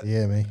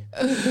 Yeah, me.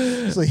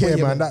 So yeah,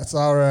 man, that's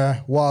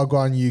our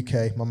Gwarn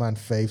UK, my man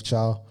Faith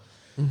Child.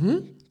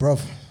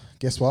 Bruv,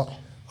 guess what?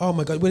 Oh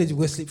my God,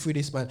 we'll slip through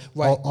this, man.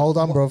 Right. Hold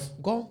on, bruv.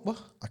 Go on, what?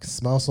 I can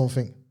smell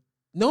something.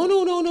 No.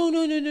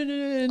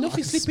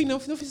 Nothing slipping, bro.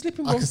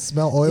 I can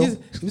smell oil.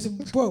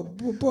 Bro.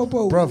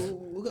 Bruv.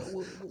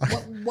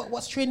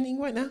 What's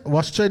trending right now?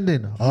 What's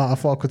trending? I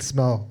thought I could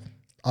smell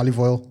olive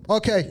oil.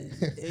 Okay.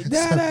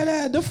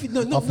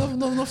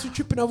 Nothing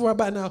tripping over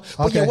about now.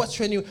 But okay. yeah, what's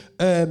trending?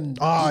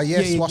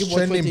 What's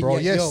trending, bro?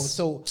 Yes. Yo,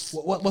 so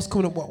what's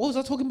coming up? What was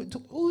I talking about?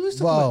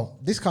 Well,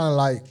 this kind of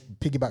like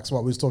piggybacks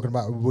what we was talking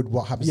about with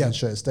what happens in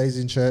church, stays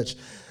in church.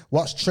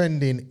 What's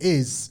trending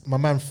is my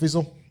man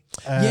Thi'sl.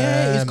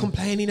 He's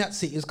complaining.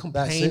 He's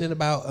complaining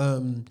about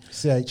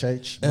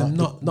CHH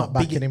not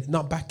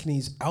backing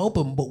his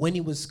album. But when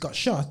he got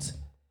shot,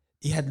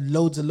 he had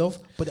loads of love.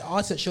 But the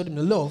artist that showed him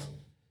the love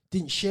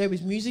didn't share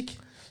his music.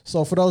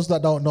 So for those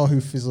that don't know who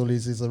Thi'sl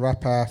is, he's a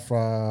rapper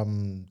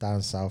from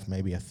down south,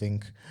 maybe I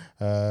think.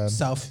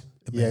 South.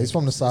 Yeah, he's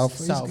from the south.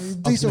 He's a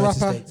decent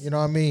rapper. States. You know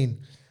what I mean?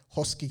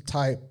 Husky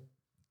type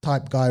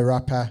guy,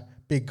 rapper,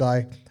 big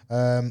guy.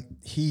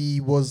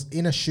 He was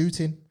in a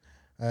shooting.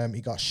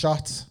 He got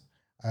shot.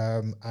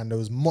 And there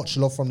was much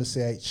love from the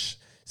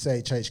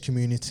CHH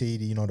community.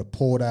 You know, they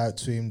poured out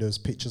to him. There was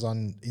pictures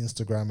on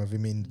Instagram of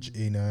him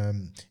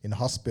in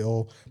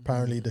hospital.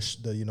 Apparently,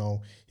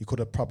 he could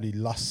have probably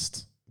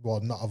not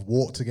have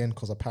walked again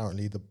because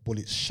apparently the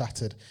bullets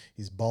shattered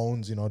his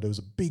bones. You know, there was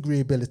a big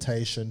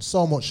rehabilitation.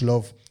 So much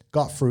love.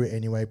 Got through it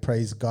anyway.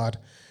 Praise God.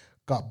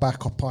 Got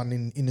back up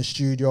in the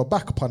studio.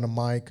 Back up on the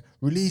mic.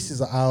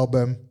 Releases an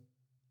album.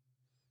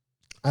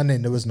 And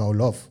then there was no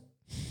love.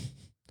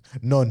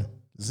 None.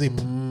 Zip.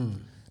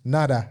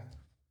 Nada.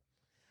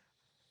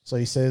 So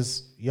he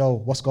says, yo,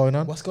 what's going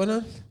on? What's going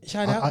on?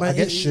 Shout out. I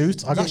get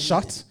shoot. I got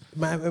shot.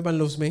 Man, everyone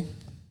loves me.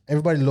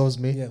 Everybody loves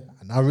me. Yeah.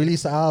 And I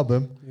release an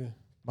album. Yeah.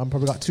 Man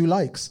probably got 2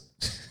 likes.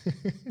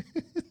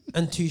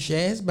 And 2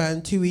 shares,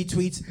 man, 2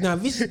 retweets.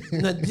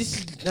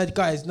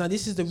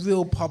 This is the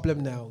real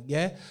problem now,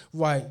 yeah?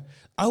 Right.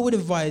 I would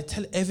advise,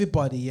 tell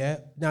everybody, yeah?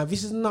 Now,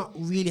 this is not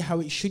really how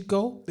it should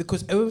go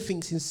because everyone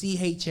thinks in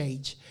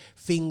CHH,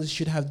 things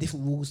should have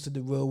different rules to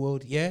the real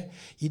world, yeah?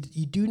 You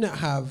do not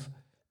have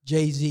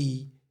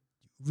Jay-Z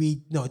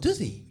does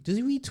he? Does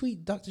he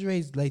retweet Dr.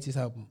 Dre's latest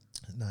album?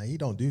 Nah, he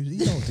don't deal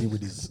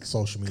with his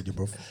social media,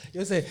 bro. You know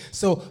what I'm saying?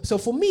 So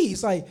for me,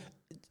 it's like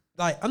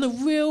on a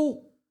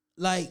real,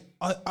 like,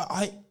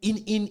 in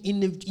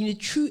the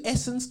true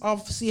essence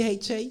of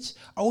CHH,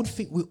 I would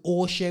think we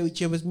all share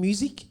each other's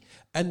music.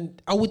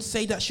 And I would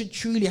say that should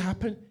truly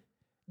happen.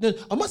 No,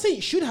 I'm not saying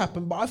it should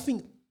happen, but I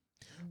think,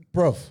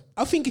 bruv,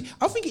 I think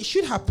it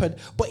should happen,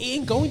 but it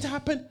ain't going to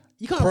happen.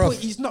 You can't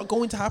put it's not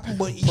going to happen,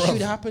 but it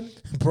should happen.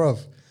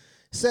 Bruv,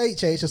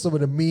 CHH are some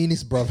of the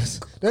meanest brothers.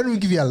 They don't even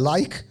give you a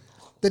like.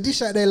 They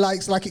dish out their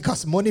likes like it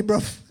costs money,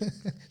 bruv.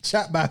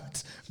 Chat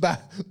about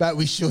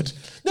we should.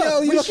 No,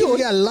 you should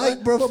get a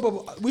like,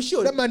 bruv. We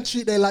should. That man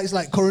treat their likes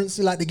like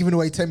currency, like they're giving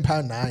away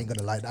 £10. Nah, I ain't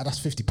gonna like that. That's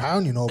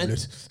 £50, you know.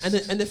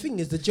 And the thing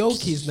is, the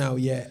joke is now,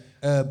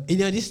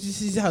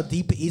 this is how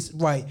deep it is,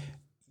 right?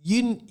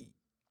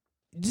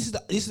 This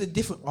is a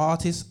different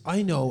artist.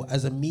 I know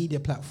as a media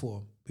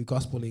platform with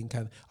Gospel Link,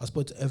 and I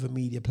spoke to other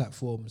media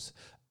platforms,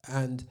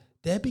 and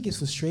their biggest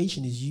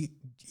frustration is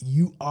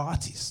you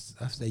artists.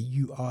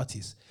 You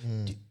artists.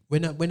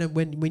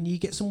 When you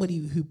get somebody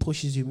who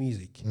pushes your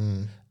music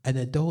and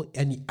they don't,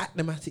 and you act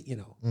them at it, you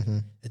know.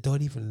 They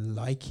don't even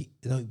like it.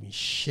 They don't even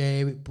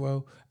share it,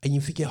 bro. And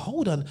you thinking,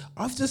 hold on,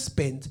 I've just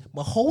spent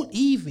my whole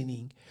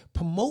evening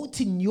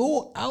promoting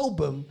your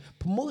album,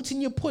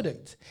 promoting your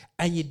product,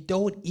 and you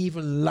don't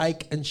even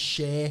like and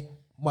share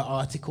my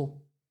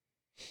article.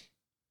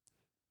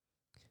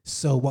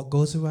 So what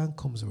goes around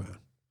comes around.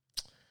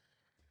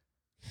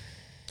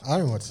 I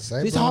don't know what to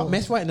say. It's a hot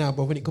mess right now,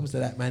 bro, when it comes to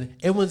that, man.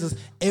 Everyone's just,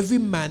 every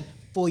man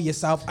for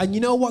yourself. And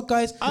you know what,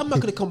 guys? I'm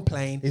not going to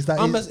complain.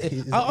 I'm going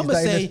to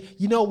say,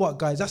 you know what,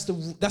 guys? That's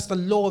the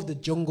law of the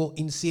jungle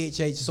in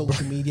CHH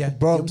social media.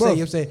 Bro, you know what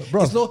I'm saying?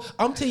 It's law,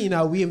 I'm telling you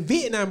now, we're in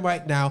Vietnam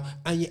right now,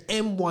 and your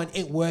M1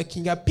 ain't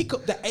working. You got to pick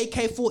up the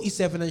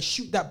AK-47 and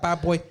shoot that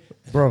bad boy.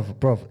 Bro,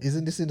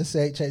 isn't this in the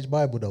CHH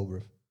Bible, though, bro?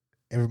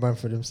 Every man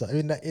for themselves. I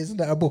mean, isn't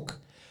that a book?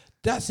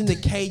 That's in the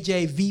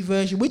KJV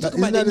version. We're talking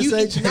about the new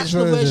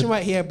international version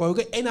right here, bro.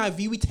 We got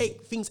NIV. We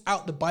take things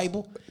out the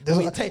Bible, and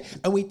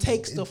we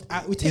take stuff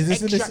out. We take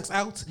extracts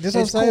out. This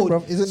what I'm saying,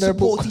 bro. Isn't there a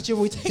book? Teacher,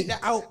 we take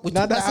that out.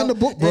 No, that's in the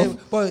book,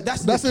 bro.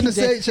 That's in the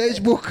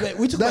CHH book.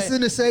 That's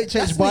in the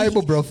CHH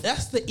Bible, bro.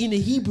 That's in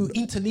the Hebrew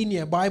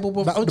interlinear Bible,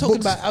 bro. I'm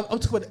talking about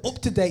the up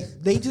to date,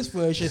 latest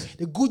version,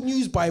 the Good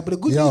News Bible. The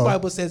Good News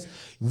Bible says,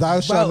 "Thou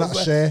shalt not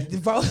share.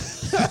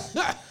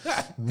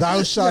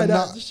 Thou shalt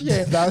not.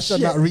 Thou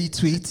shalt not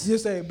retweet."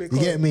 You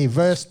get me?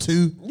 Verse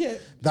 2. Yeah.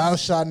 Thou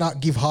shalt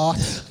not give heart.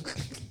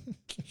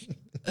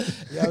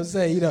 Yeah, I'm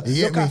saying,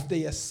 look after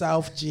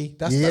yourself, G.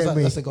 That's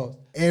the goal.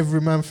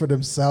 Every man for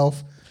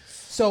themselves.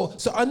 So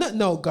on that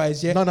note,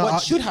 guys,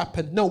 what should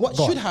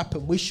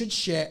happen? We should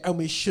share and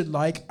we should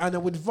like. And I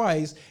would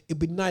advise it'd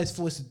be nice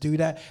for us to do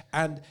that.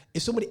 And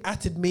if somebody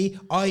atted me,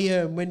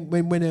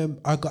 when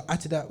I got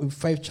atted out with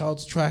Faith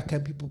Child's track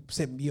and people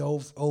sent me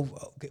over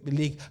get the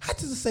link, I had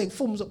to just say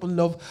thumbs up and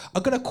love.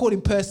 I'm gonna call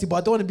him personally, but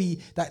I don't want to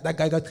be that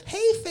guy goes,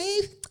 "Hey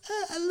Faith,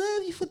 I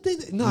love you for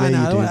this." No, I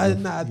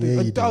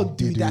don't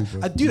do that.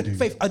 I do that,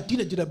 Faith. I do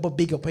not do that, but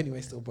big up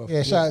anyway, still, bro.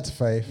 Yeah, shout out to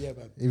Faith. Yeah,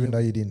 man. Even though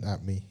you didn't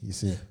at me, you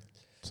see.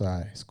 So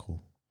it's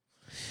cool.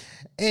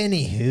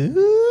 Anywho,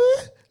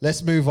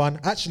 let's move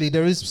on. Actually,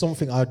 there is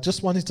something I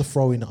just wanted to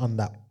throw in on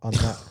that on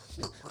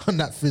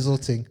that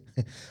Thi'sl thing.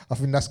 I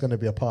think that's going to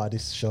be a part of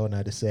this show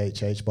now, the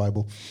CHH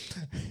Bible.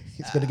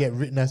 It's going to get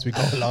written as we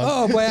go along.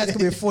 Oh boy, that's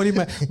going to be funny,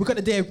 man. We've got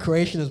the day of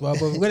creation as well,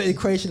 but we've got the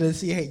creation of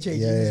the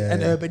CHH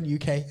and Urban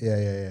UK.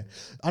 Yeah.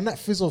 On that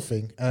Thi'sl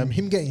thing,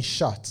 him getting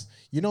shot,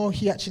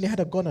 he actually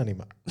had a gun on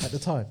him at the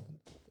time.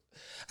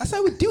 That's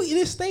how we do it in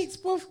the States,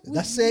 bro.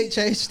 That's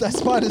CHH.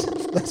 That's part of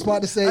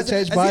the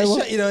CHH Bible.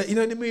 Shot,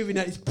 in the movie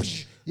now,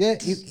 it's yeah,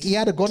 he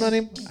had a gun on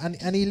him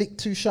and he licked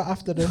 2 shots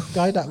after the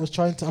guy that was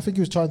trying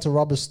to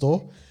rob a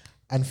store.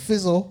 And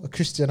Thi'sl, a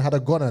Christian, had a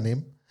gun on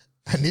him.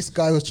 And this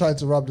guy was trying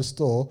to rob the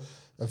store.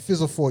 And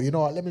Thi'sl thought, you know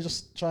what, let me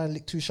just try and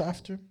lick 2 shots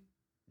after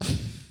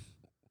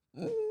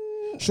him.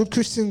 Should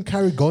Christians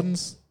carry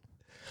guns?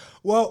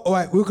 Well, all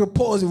right, we could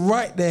pause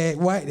right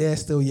there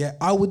still, yeah.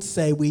 I would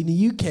say we in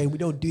the UK, we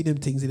don't do them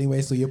things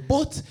anyway, so yeah.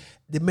 But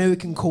the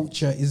American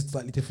culture is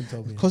slightly different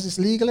over here. Because it's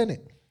legal, isn't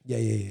it?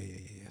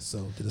 Yeah.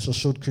 So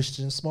should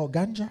Christians smoke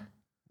ganja?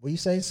 What are you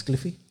saying,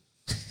 Spliffy?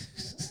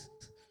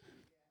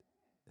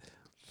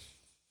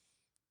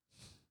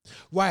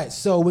 Right,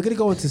 so we're gonna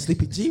go into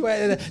Slippy G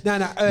right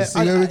now. See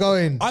where we're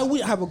going? I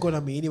wouldn't have a gun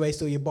on me anyway,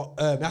 so yeah, but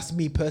that's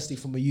me personally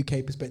from a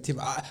UK perspective.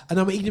 And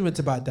I'm ignorant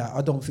about that.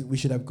 I don't think we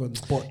should have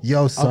guns. But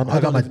yo, son, I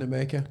don't live in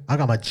America. I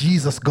got my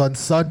Jesus gun,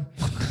 son.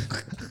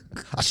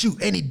 I shoot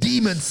any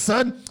demon,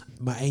 son.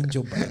 My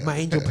angel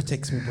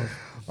protects me, bro.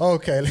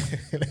 Okay.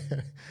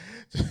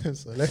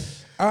 So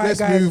let's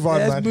move on,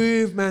 Let's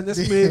move, man.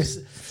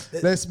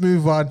 Let's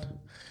move on.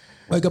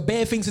 We got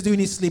bare things to do in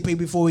this Slippy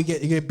before we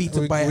get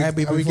beaten by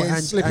Abby.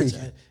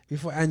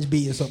 Before Ange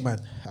beat us up, man.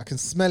 I can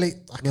smell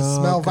it. I can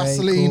smell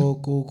Vaseline.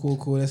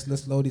 Cool.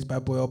 Let's load this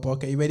bad boy up.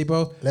 Okay, you ready,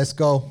 bro? Let's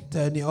go.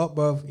 Turn it up,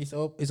 bro. It's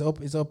up. It's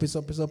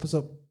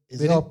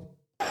Ready? up.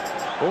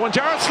 Oh, and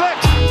Jared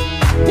slipped.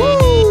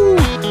 Woo!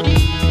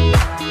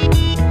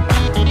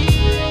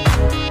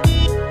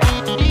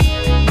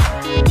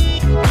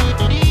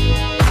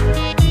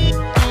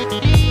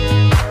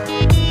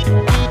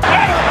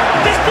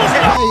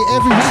 Hey,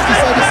 every week you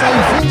say the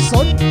same thing,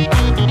 son.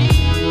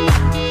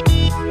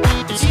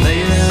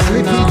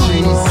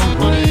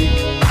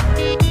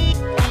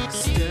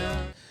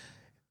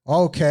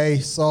 Okay,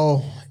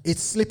 so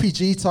it's Slippy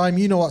G time.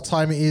 You know what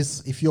time it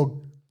is. If your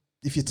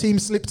team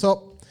slipped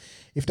up,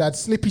 if they had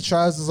slippy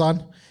trousers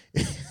on,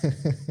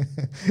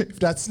 if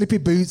they had slippy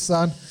boots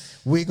on,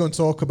 we're going to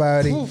talk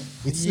about it.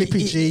 It's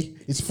Slippy G.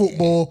 It's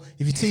football.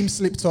 If your team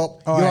slipped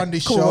up, you're on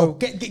this show.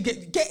 Get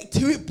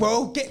to it,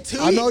 bro. Get to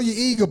it. I know you're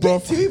eager, bro.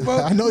 Get to it, bro.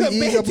 I know you're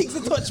eager. Things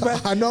to touch, man.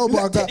 I know,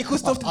 but I got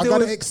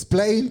to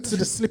explain to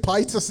the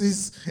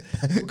slipitises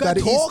that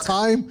it is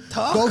time.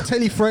 Go tell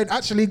your friend.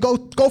 Actually, go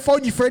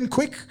phone your friend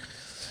quick.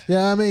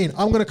 Yeah, I mean,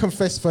 I'm going to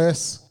confess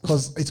first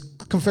because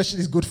confession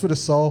is good for the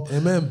soul.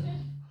 Amen.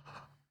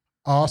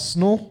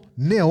 Arsenal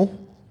 0,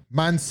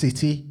 Man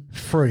City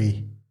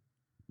 3.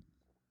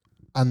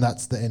 And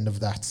that's the end of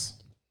that.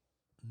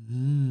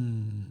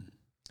 Man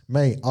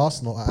Mate,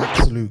 Arsenal are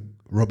absolute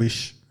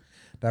rubbish.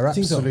 They're I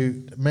think so.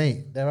 absolute,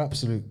 mate. They're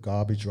absolute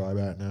garbage right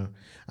about now.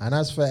 And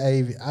as for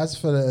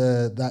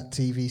that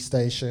TV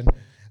station,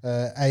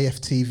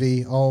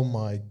 AFTV, oh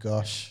my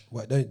gosh,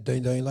 What, don't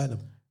you like them?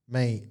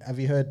 mate. Have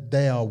you heard?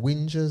 They are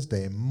whingers.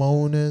 They're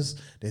moaners.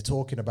 They're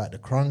talking about the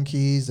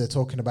crunkies. They're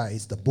talking about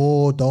it's the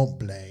board. Don't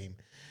blame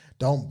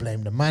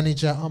the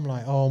manager. I'm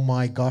like, oh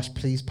my gosh,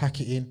 please pack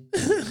it in.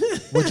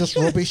 We're just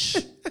rubbish.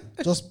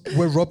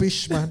 We're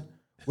rubbish, man.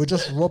 We're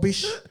just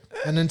rubbish.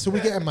 And until we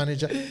get a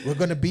manager, we're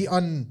going to be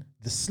on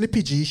the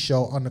Slippy G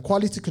show, on the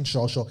Quality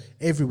Control show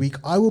every week.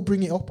 I will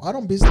bring it up. I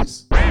don't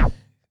business.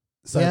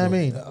 Sorry, Yeah, I bro.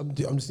 mean. I'm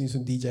just doing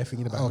some DJ thing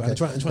in the background.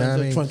 Okay. I'm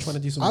trying to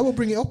do some. I will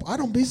bring it up. I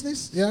don't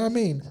business. Yeah, I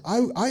mean,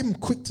 I'm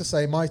quick to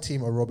say my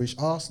team are rubbish.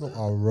 Arsenal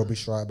are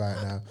rubbish right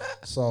about now.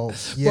 So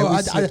yeah, Bro,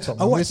 we slipped up, I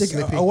man. We're watched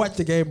slipping. I watched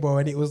the game, bro,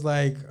 and it was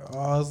like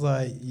I was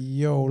like,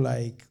 yo,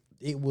 like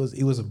it was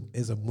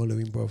a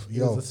mullering, bro.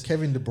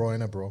 Kevin De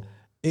Bruyne, bro.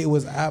 It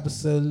was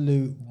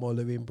absolute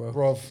mullering, bro.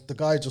 Bro, the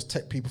guy just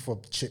take people for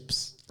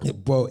chips. Yeah,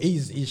 bro,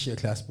 he's sheer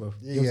class, bro.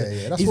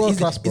 Yeah. That's world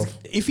class, bro.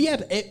 If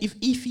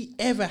he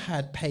ever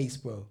had pace,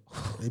 bro,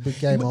 It be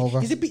game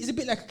over. It's a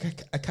bit like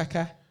a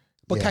Kaka,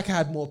 but Yeah. Kaka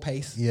had more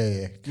pace.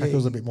 Yeah. Kaka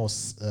was a bit more.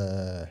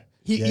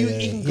 He can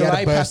He had a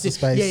glide burst past of it.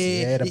 space. Yeah. He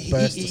had a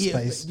burst of Yeah,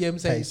 space. you know what I'm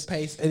saying?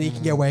 Pace, and he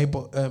can get away,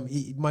 but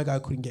my guy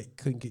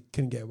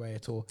couldn't get away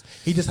at all.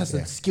 He just has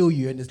to skill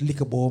you and just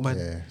lick a ball, man.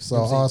 Yeah. You know So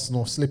what I'm saying?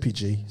 Arsenal, Slippy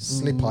G,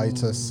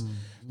 Slipitis,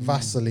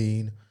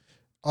 Vaseline,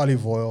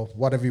 olive oil,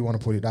 whatever you want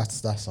to put it.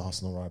 That's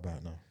Arsenal right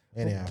about now.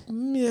 Anyhow,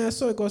 Yeah,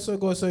 so it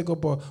go,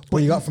 bro.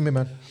 what you got for me,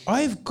 man?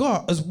 I've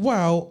got as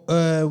well.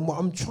 What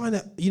I'm trying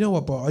to, you know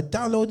what, bro? I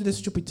downloaded this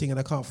stupid thing and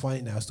I can't find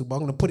it now. Still, but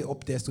I'm gonna put it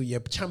up there. So yeah,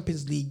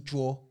 Champions League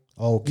draw.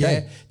 Okay.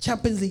 Yeah,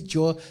 Champions League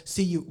draw.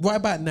 See you right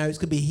about now. It's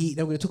gonna be heat.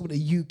 Then we're gonna talk about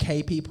the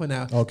UK people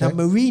now. Okay. Now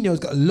Mourinho's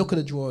got a look at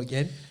the draw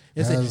again.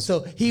 You know what I'm saying? As So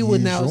he will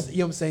now. usual. You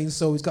know what I'm saying?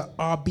 So he's got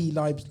RB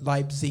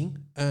Leipzig,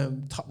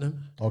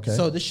 Tottenham. Okay.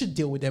 So they should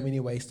deal with them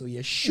anyway. So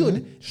yeah,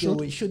 should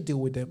deal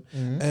with them.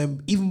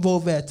 Even though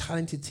they're a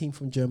talented team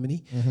from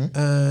Germany.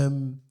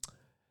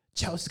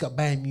 Chelsea's got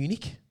Bayern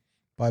Munich.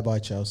 Bye,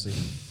 Chelsea.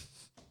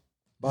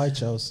 Bye,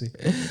 Chelsea.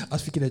 I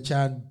was thinking of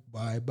Chan.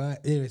 Bye.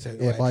 Anyway, so,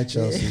 Yeah, right. bye,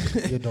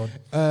 Chelsea. You're done.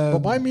 But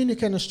Bayern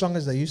Munich ain't as strong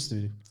as they used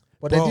to.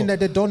 But Bro.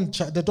 they done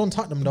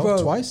Tottenham though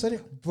Bro. twice, ain't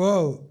it?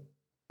 Bro,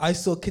 I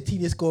saw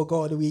Coutinho score a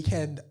goal on the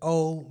weekend.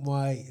 Oh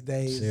my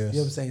days. Serious. You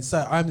know what I'm saying?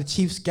 So I'm the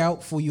chief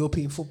scout for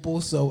European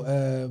football. So, you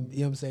know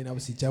what I'm saying?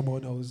 Obviously,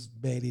 Jahmaol knows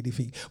barely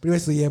anything. But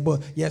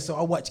anyway, so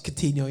I watched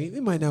Coutinho. We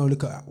might now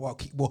look at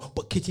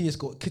but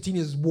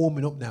Coutinho's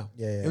warming up now.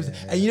 Yeah, You know what I'm saying?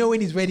 yeah. And you know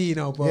when he's ready, you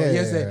know, bro. Yeah, You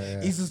know what I'm yeah, saying?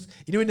 yeah. He's just,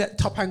 you know, in that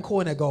top hand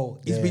corner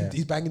goal, he's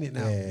banging it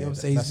now. Yeah, You know what I'm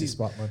saying? that's his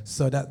spot, man.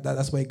 So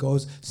that's where it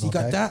goes. So you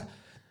got Okay. that.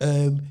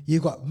 You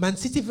got Man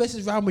City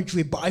versus Real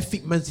Madrid, but I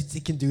think Man City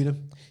can do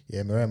them.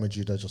 Yeah, Real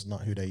Madrid are just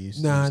not who they used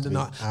to. Nah, used they're to be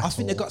not. I at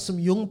think they all. got some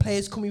young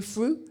players coming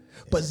through,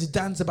 but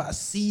Zidane's about a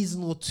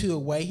season or two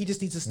away. He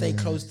just needs to stay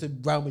close to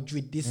Real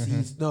Madrid this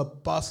season, no,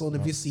 Barcelona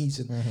this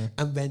season,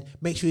 and then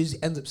make sure he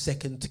ends up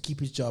second to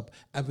keep his job,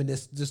 and then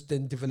just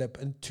then develop.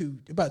 And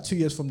about 2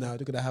 years from now,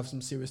 they're gonna have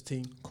some serious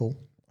team. Cool.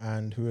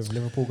 And who have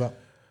Liverpool got?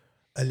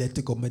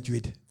 Atletico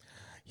Madrid.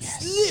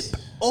 Slip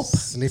up,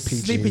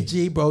 Slippy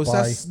G, bro. So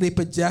Bye. that's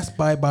slipper. Just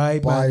bye, Bye,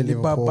 man.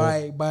 Liverpool.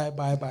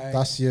 Bye.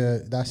 That's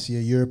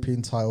your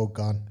European title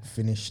gone,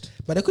 finished.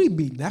 But they couldn't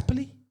beat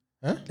Napoli.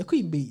 Huh? They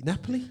couldn't beat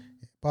Napoli.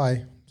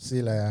 Bye. See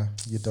you later.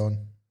 You're done.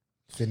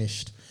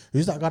 Finished.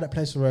 Who's that guy that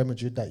plays for Real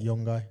Madrid? That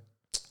young guy.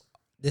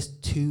 There's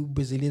two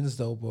Brazilians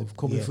though, bro,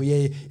 coming Yeah. for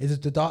it's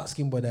the dark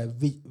skin boy there.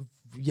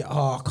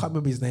 I can't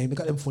remember his name. They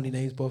got them funny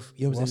names, both.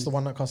 You know what I'm What's the saying?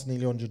 one that cost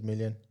nearly 100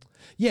 million?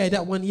 Yeah,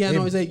 that one. Yeah, Him.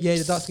 no,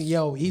 the dark skin.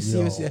 Yo, he's Yo,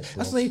 serious. Yeah.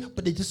 That's bro. like,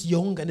 but they're just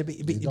young and a bit.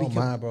 It don't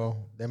matter, bro.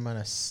 Them man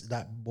these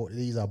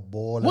are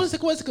ballers. One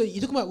second. You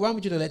talking about Real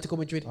Madrid or Atletico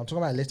Madrid? I'm talking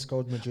about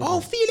Atletico Madrid. Oh,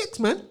 man. Felix,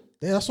 man.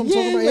 Yeah, that's what I'm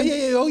talking about.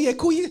 Yeah. Oh, yeah,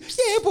 cool. Yeah,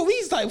 but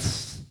he's like,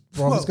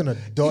 Bro, he's gonna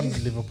done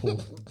Liverpool.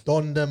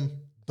 Done them.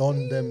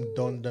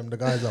 The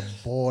guy's a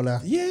baller.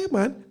 Yeah,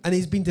 man. And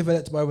he's been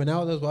developed by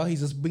Ronaldo as well.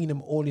 He's just bringing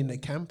them all in the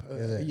camp.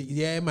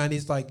 Yeah, man.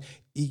 It's like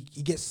he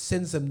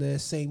sends them the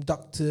same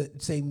doctor,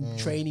 same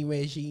training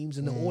regimes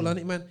and all on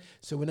it, man.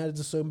 So Ronaldo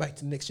just throwing back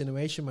to the next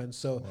generation, man.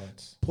 So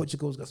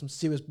Portugal's got some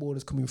serious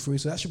ballers coming through.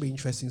 So that should be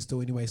interesting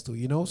still anyway,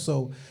 you know.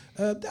 So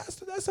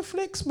that's a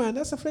flex, man.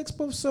 That's a flex,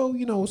 bro. So,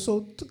 you know,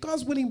 so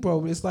God's willing,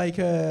 bro. It's like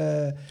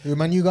Who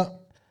man you got?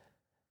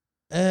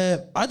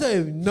 I don't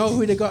even know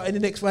who they got in the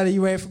next round of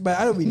UEFA, but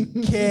I don't really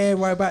care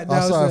right about now.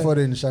 I'm sorry so for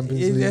the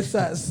Champions League.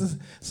 Yes,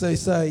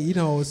 so you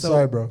know, so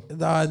Sorry, bro.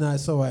 No,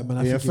 it's all right,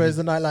 man. You're a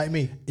Thursday night like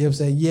me. You know what I'm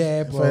saying?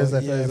 Yeah, bro.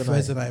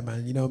 Thursday night,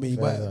 man. You know what I mean?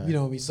 Thursday But night. you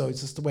know what I mean? So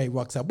it's just the way it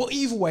works out. But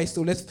either way,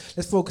 still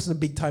let's focus on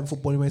big time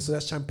football anyway. So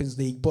that's Champions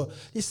League. But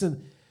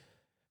listen,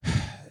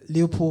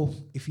 Liverpool,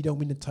 if you don't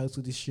win the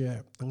title this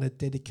year, I'm gonna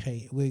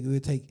dedicate. We're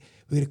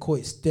gonna call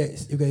it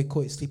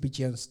Sleepy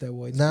G on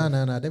steroids.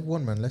 Nah. They've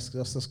won, man. Let's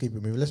keep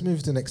it moving. Let's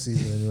move to next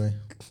season anyway.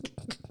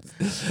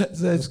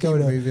 let's go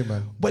keep there. moving,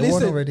 man. But The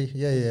one listen, already.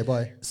 Yeah,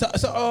 bye. So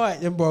all right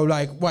then, bro.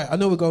 Like, right, I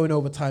know we're going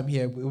over time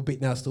here. We're a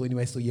bit now still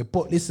anyway, still, yeah.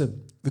 But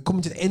listen, we're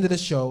coming to the end of the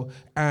show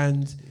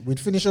and We'd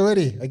finish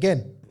already,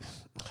 again.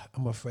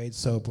 I'm afraid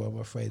so, bro. I'm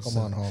afraid Come so.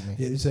 on, homie.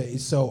 Yeah,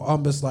 it's so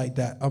I'm just like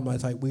that. I'm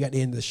like we're at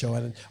the end of the show,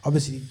 and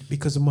obviously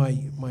because of my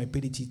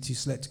ability to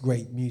select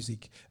great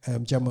music,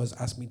 Jahmaol's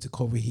asked me to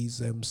cover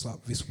his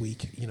slap this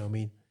week. You know what I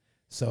mean?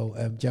 So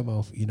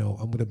Jahmaol, you know,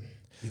 I'm gonna.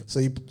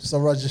 So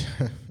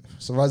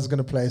Roger's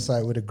gonna play us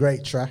out with a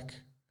great track.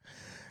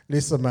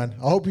 Listen, man,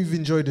 I hope you've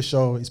enjoyed the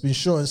show. It's been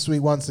short and sweet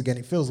once again.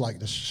 It feels like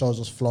the show's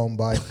just flown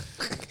by.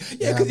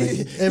 Yeah,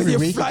 because every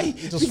week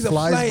it just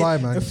flies by,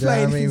 man. You're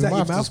flying things out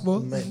your mouth,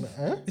 bro.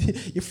 Huh?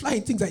 You're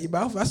flying things out your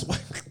mouth. That's why.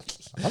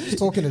 I'm just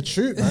talking the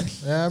truth, man.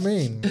 Yeah, I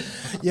mean,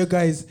 yo,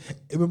 guys,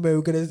 remember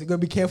we're gonna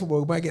be careful, bro.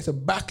 We might get some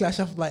backlash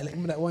off like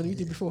remember that one we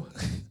did before.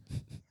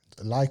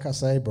 like I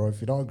say, bro, if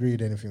you don't agree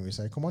with anything we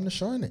say, come on the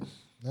show, innit?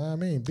 You know what I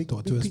mean?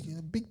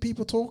 Big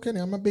people talking.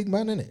 I'm a big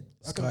man, innit?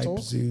 I can Skype, talk.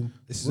 Zoom.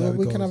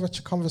 We can have a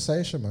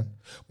conversation, man.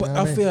 But You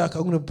know what I feel like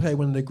I'm gonna play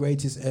one of the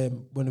greatest,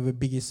 one of the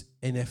biggest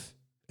NF.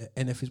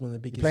 NF is one of the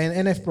biggest. Playing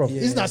NF, bro.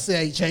 Yeah, He's not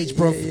CHH,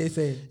 bro.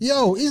 Yeah.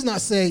 Yo, he's not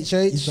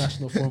CHH. He's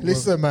National Front, bro.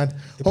 Listen, man.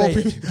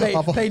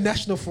 Play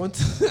National Front.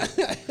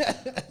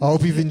 I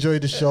hope you've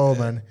enjoyed the show,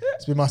 man.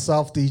 It's been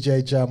myself,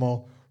 DJ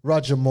Jahmaol,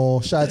 Roger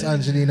Moore. Shout out to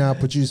Angelina, our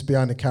producer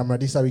behind the camera.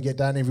 This is how we get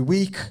down every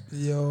week.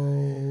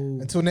 Yo.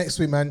 Until next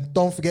week, man.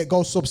 Don't forget,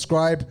 go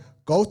subscribe.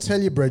 Go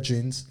tell your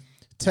brethren.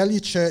 Tell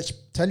your church.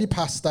 Tell your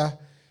pastor.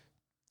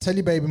 Tell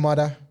your baby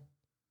mother.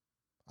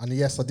 And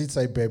yes, I did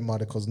say baby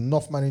mother because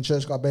enough man in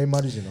church got baby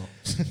mothers, you know.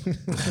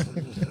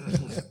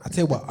 I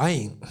tell you what, I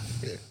ain't.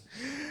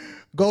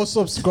 Go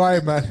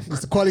subscribe, man.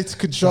 It's the Quality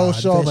Control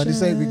Show, man.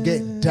 This ain't we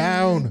get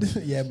down.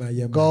 Yeah,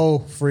 man. Go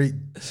freak.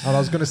 And I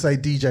was gonna say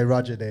DJ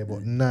Roger there,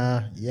 but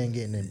nah, you ain't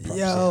getting them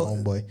props,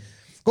 homeboy.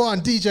 Go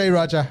on, DJ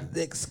Roger.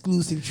 The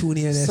exclusive tune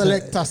here.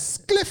 Selector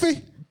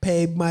Spliffy.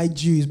 Pay my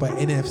dues by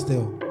NF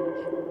still.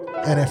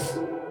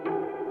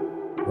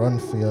 NF. Run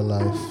for your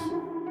life.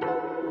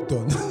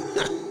 Done.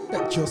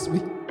 Trust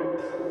me.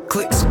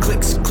 Clicks,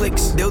 clicks,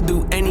 clicks, they'll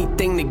do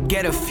anything to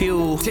get a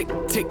few. Tick,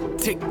 tick,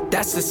 tick,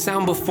 that's the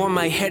sound before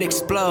my head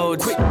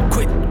explodes. Quick,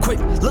 quick, quick,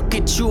 look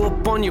at you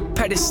up on your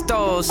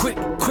pedestals. Quick,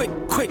 quick,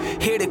 quick,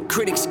 hear the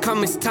critics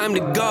come, it's time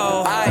to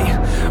go.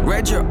 I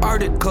read your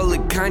article,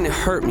 it kinda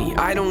hurt me.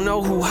 I don't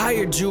know who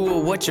hired you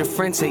or what your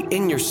friends say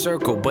in your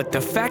circle, but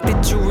the fact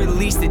that you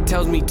released it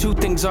tells me two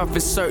things are for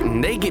certain.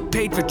 They get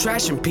paid for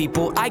trashing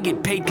people, I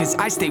get paid cause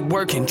I stay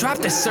working. Drop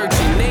the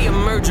searching, they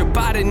emerge up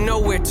out of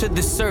nowhere to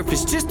the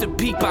surface, just a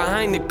peek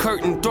behind the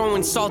curtain,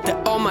 throwing salt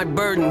at all my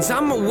burdens.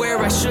 I'm aware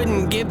I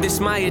shouldn't give this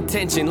my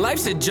attention.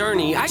 Life's a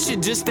journey, I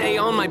should just stay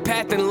on my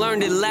path and learn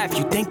to laugh.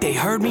 You think they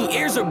heard me?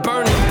 Ears are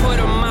burning, put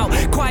them out.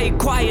 Quiet,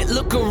 quiet,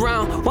 look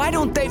around. Why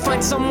don't they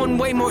find someone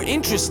way more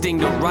interesting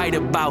to write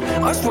about?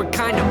 Us, we're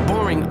kinda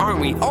boring, aren't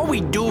we? All we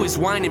do is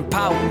whine and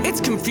pout.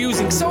 It's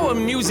confusing, so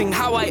amusing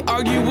how I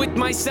argue with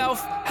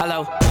myself.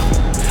 Hello.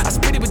 I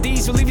spit it with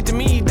these, so leave it to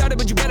me. Doubt it,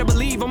 but you better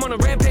believe I'm on a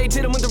rampage.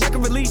 Hit 'em with the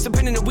record release. I'm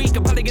pinning a week.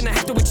 I'm probably gonna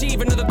have to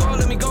achieve another goal.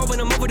 Let me go when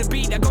I'm over the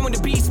beat. I go in the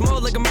beast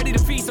mode like I'm ready to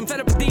feast. I'm fed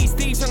up with these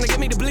thieves trying to get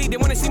me to bleed. They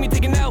wanna see me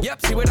taking out.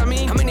 Yep, see what I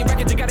mean? How many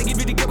records I gotta give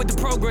you to get with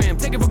the program?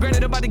 Take it for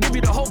granted, I'm about to give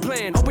you the whole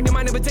plan. Open your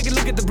mind up and take a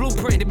look at the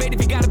blueprint. Debate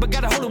if you got it, but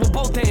gotta hold it with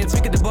both hands.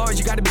 Pick at the bars,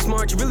 you gotta be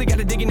smart. You really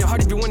gotta dig in your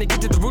heart if you wanna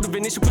get to the root of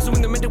it. Issue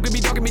pursuing the mental could be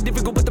dark and be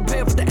difficult, but the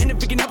payoff at the end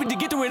if it can help you to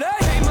get through it.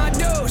 Hey, pay my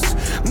dues,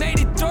 made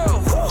it through.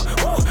 Woo,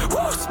 woo,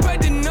 woo,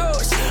 spread the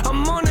news.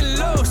 I'm on the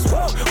loose.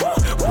 Woo, woo,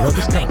 woo,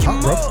 making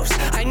moves.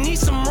 I need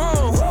some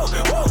room. Woo,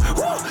 woo,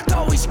 woo,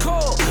 always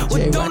cool.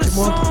 Well, don't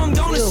assume,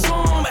 don't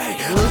assume. Hey,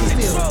 I'm the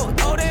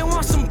truth. Oh, they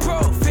want some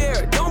proof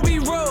here. Don't be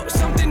rude,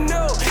 something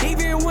new.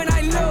 Even when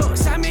I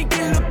lose, I make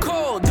it look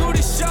cool. Do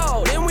the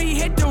show, then we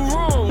hit the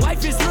room.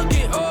 Life is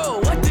looking, oh,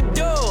 what to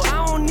do?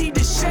 I don't need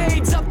the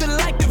shades up to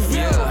like the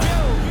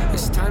view.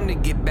 It's time to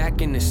get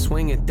back in the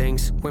swing of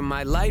things. When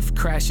my life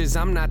crashes,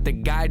 I'm not the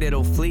guy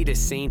that'll flee the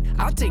scene.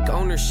 I'll take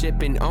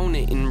ownership and own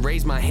it and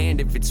raise my hand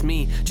if it's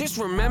me. Just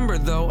remember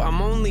though,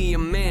 I'm only a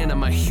man,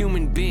 I'm a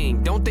human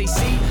being. Don't they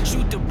see?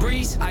 Shoot the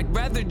breeze, I'd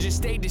rather just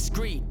stay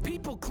discreet.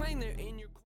 People claim they're in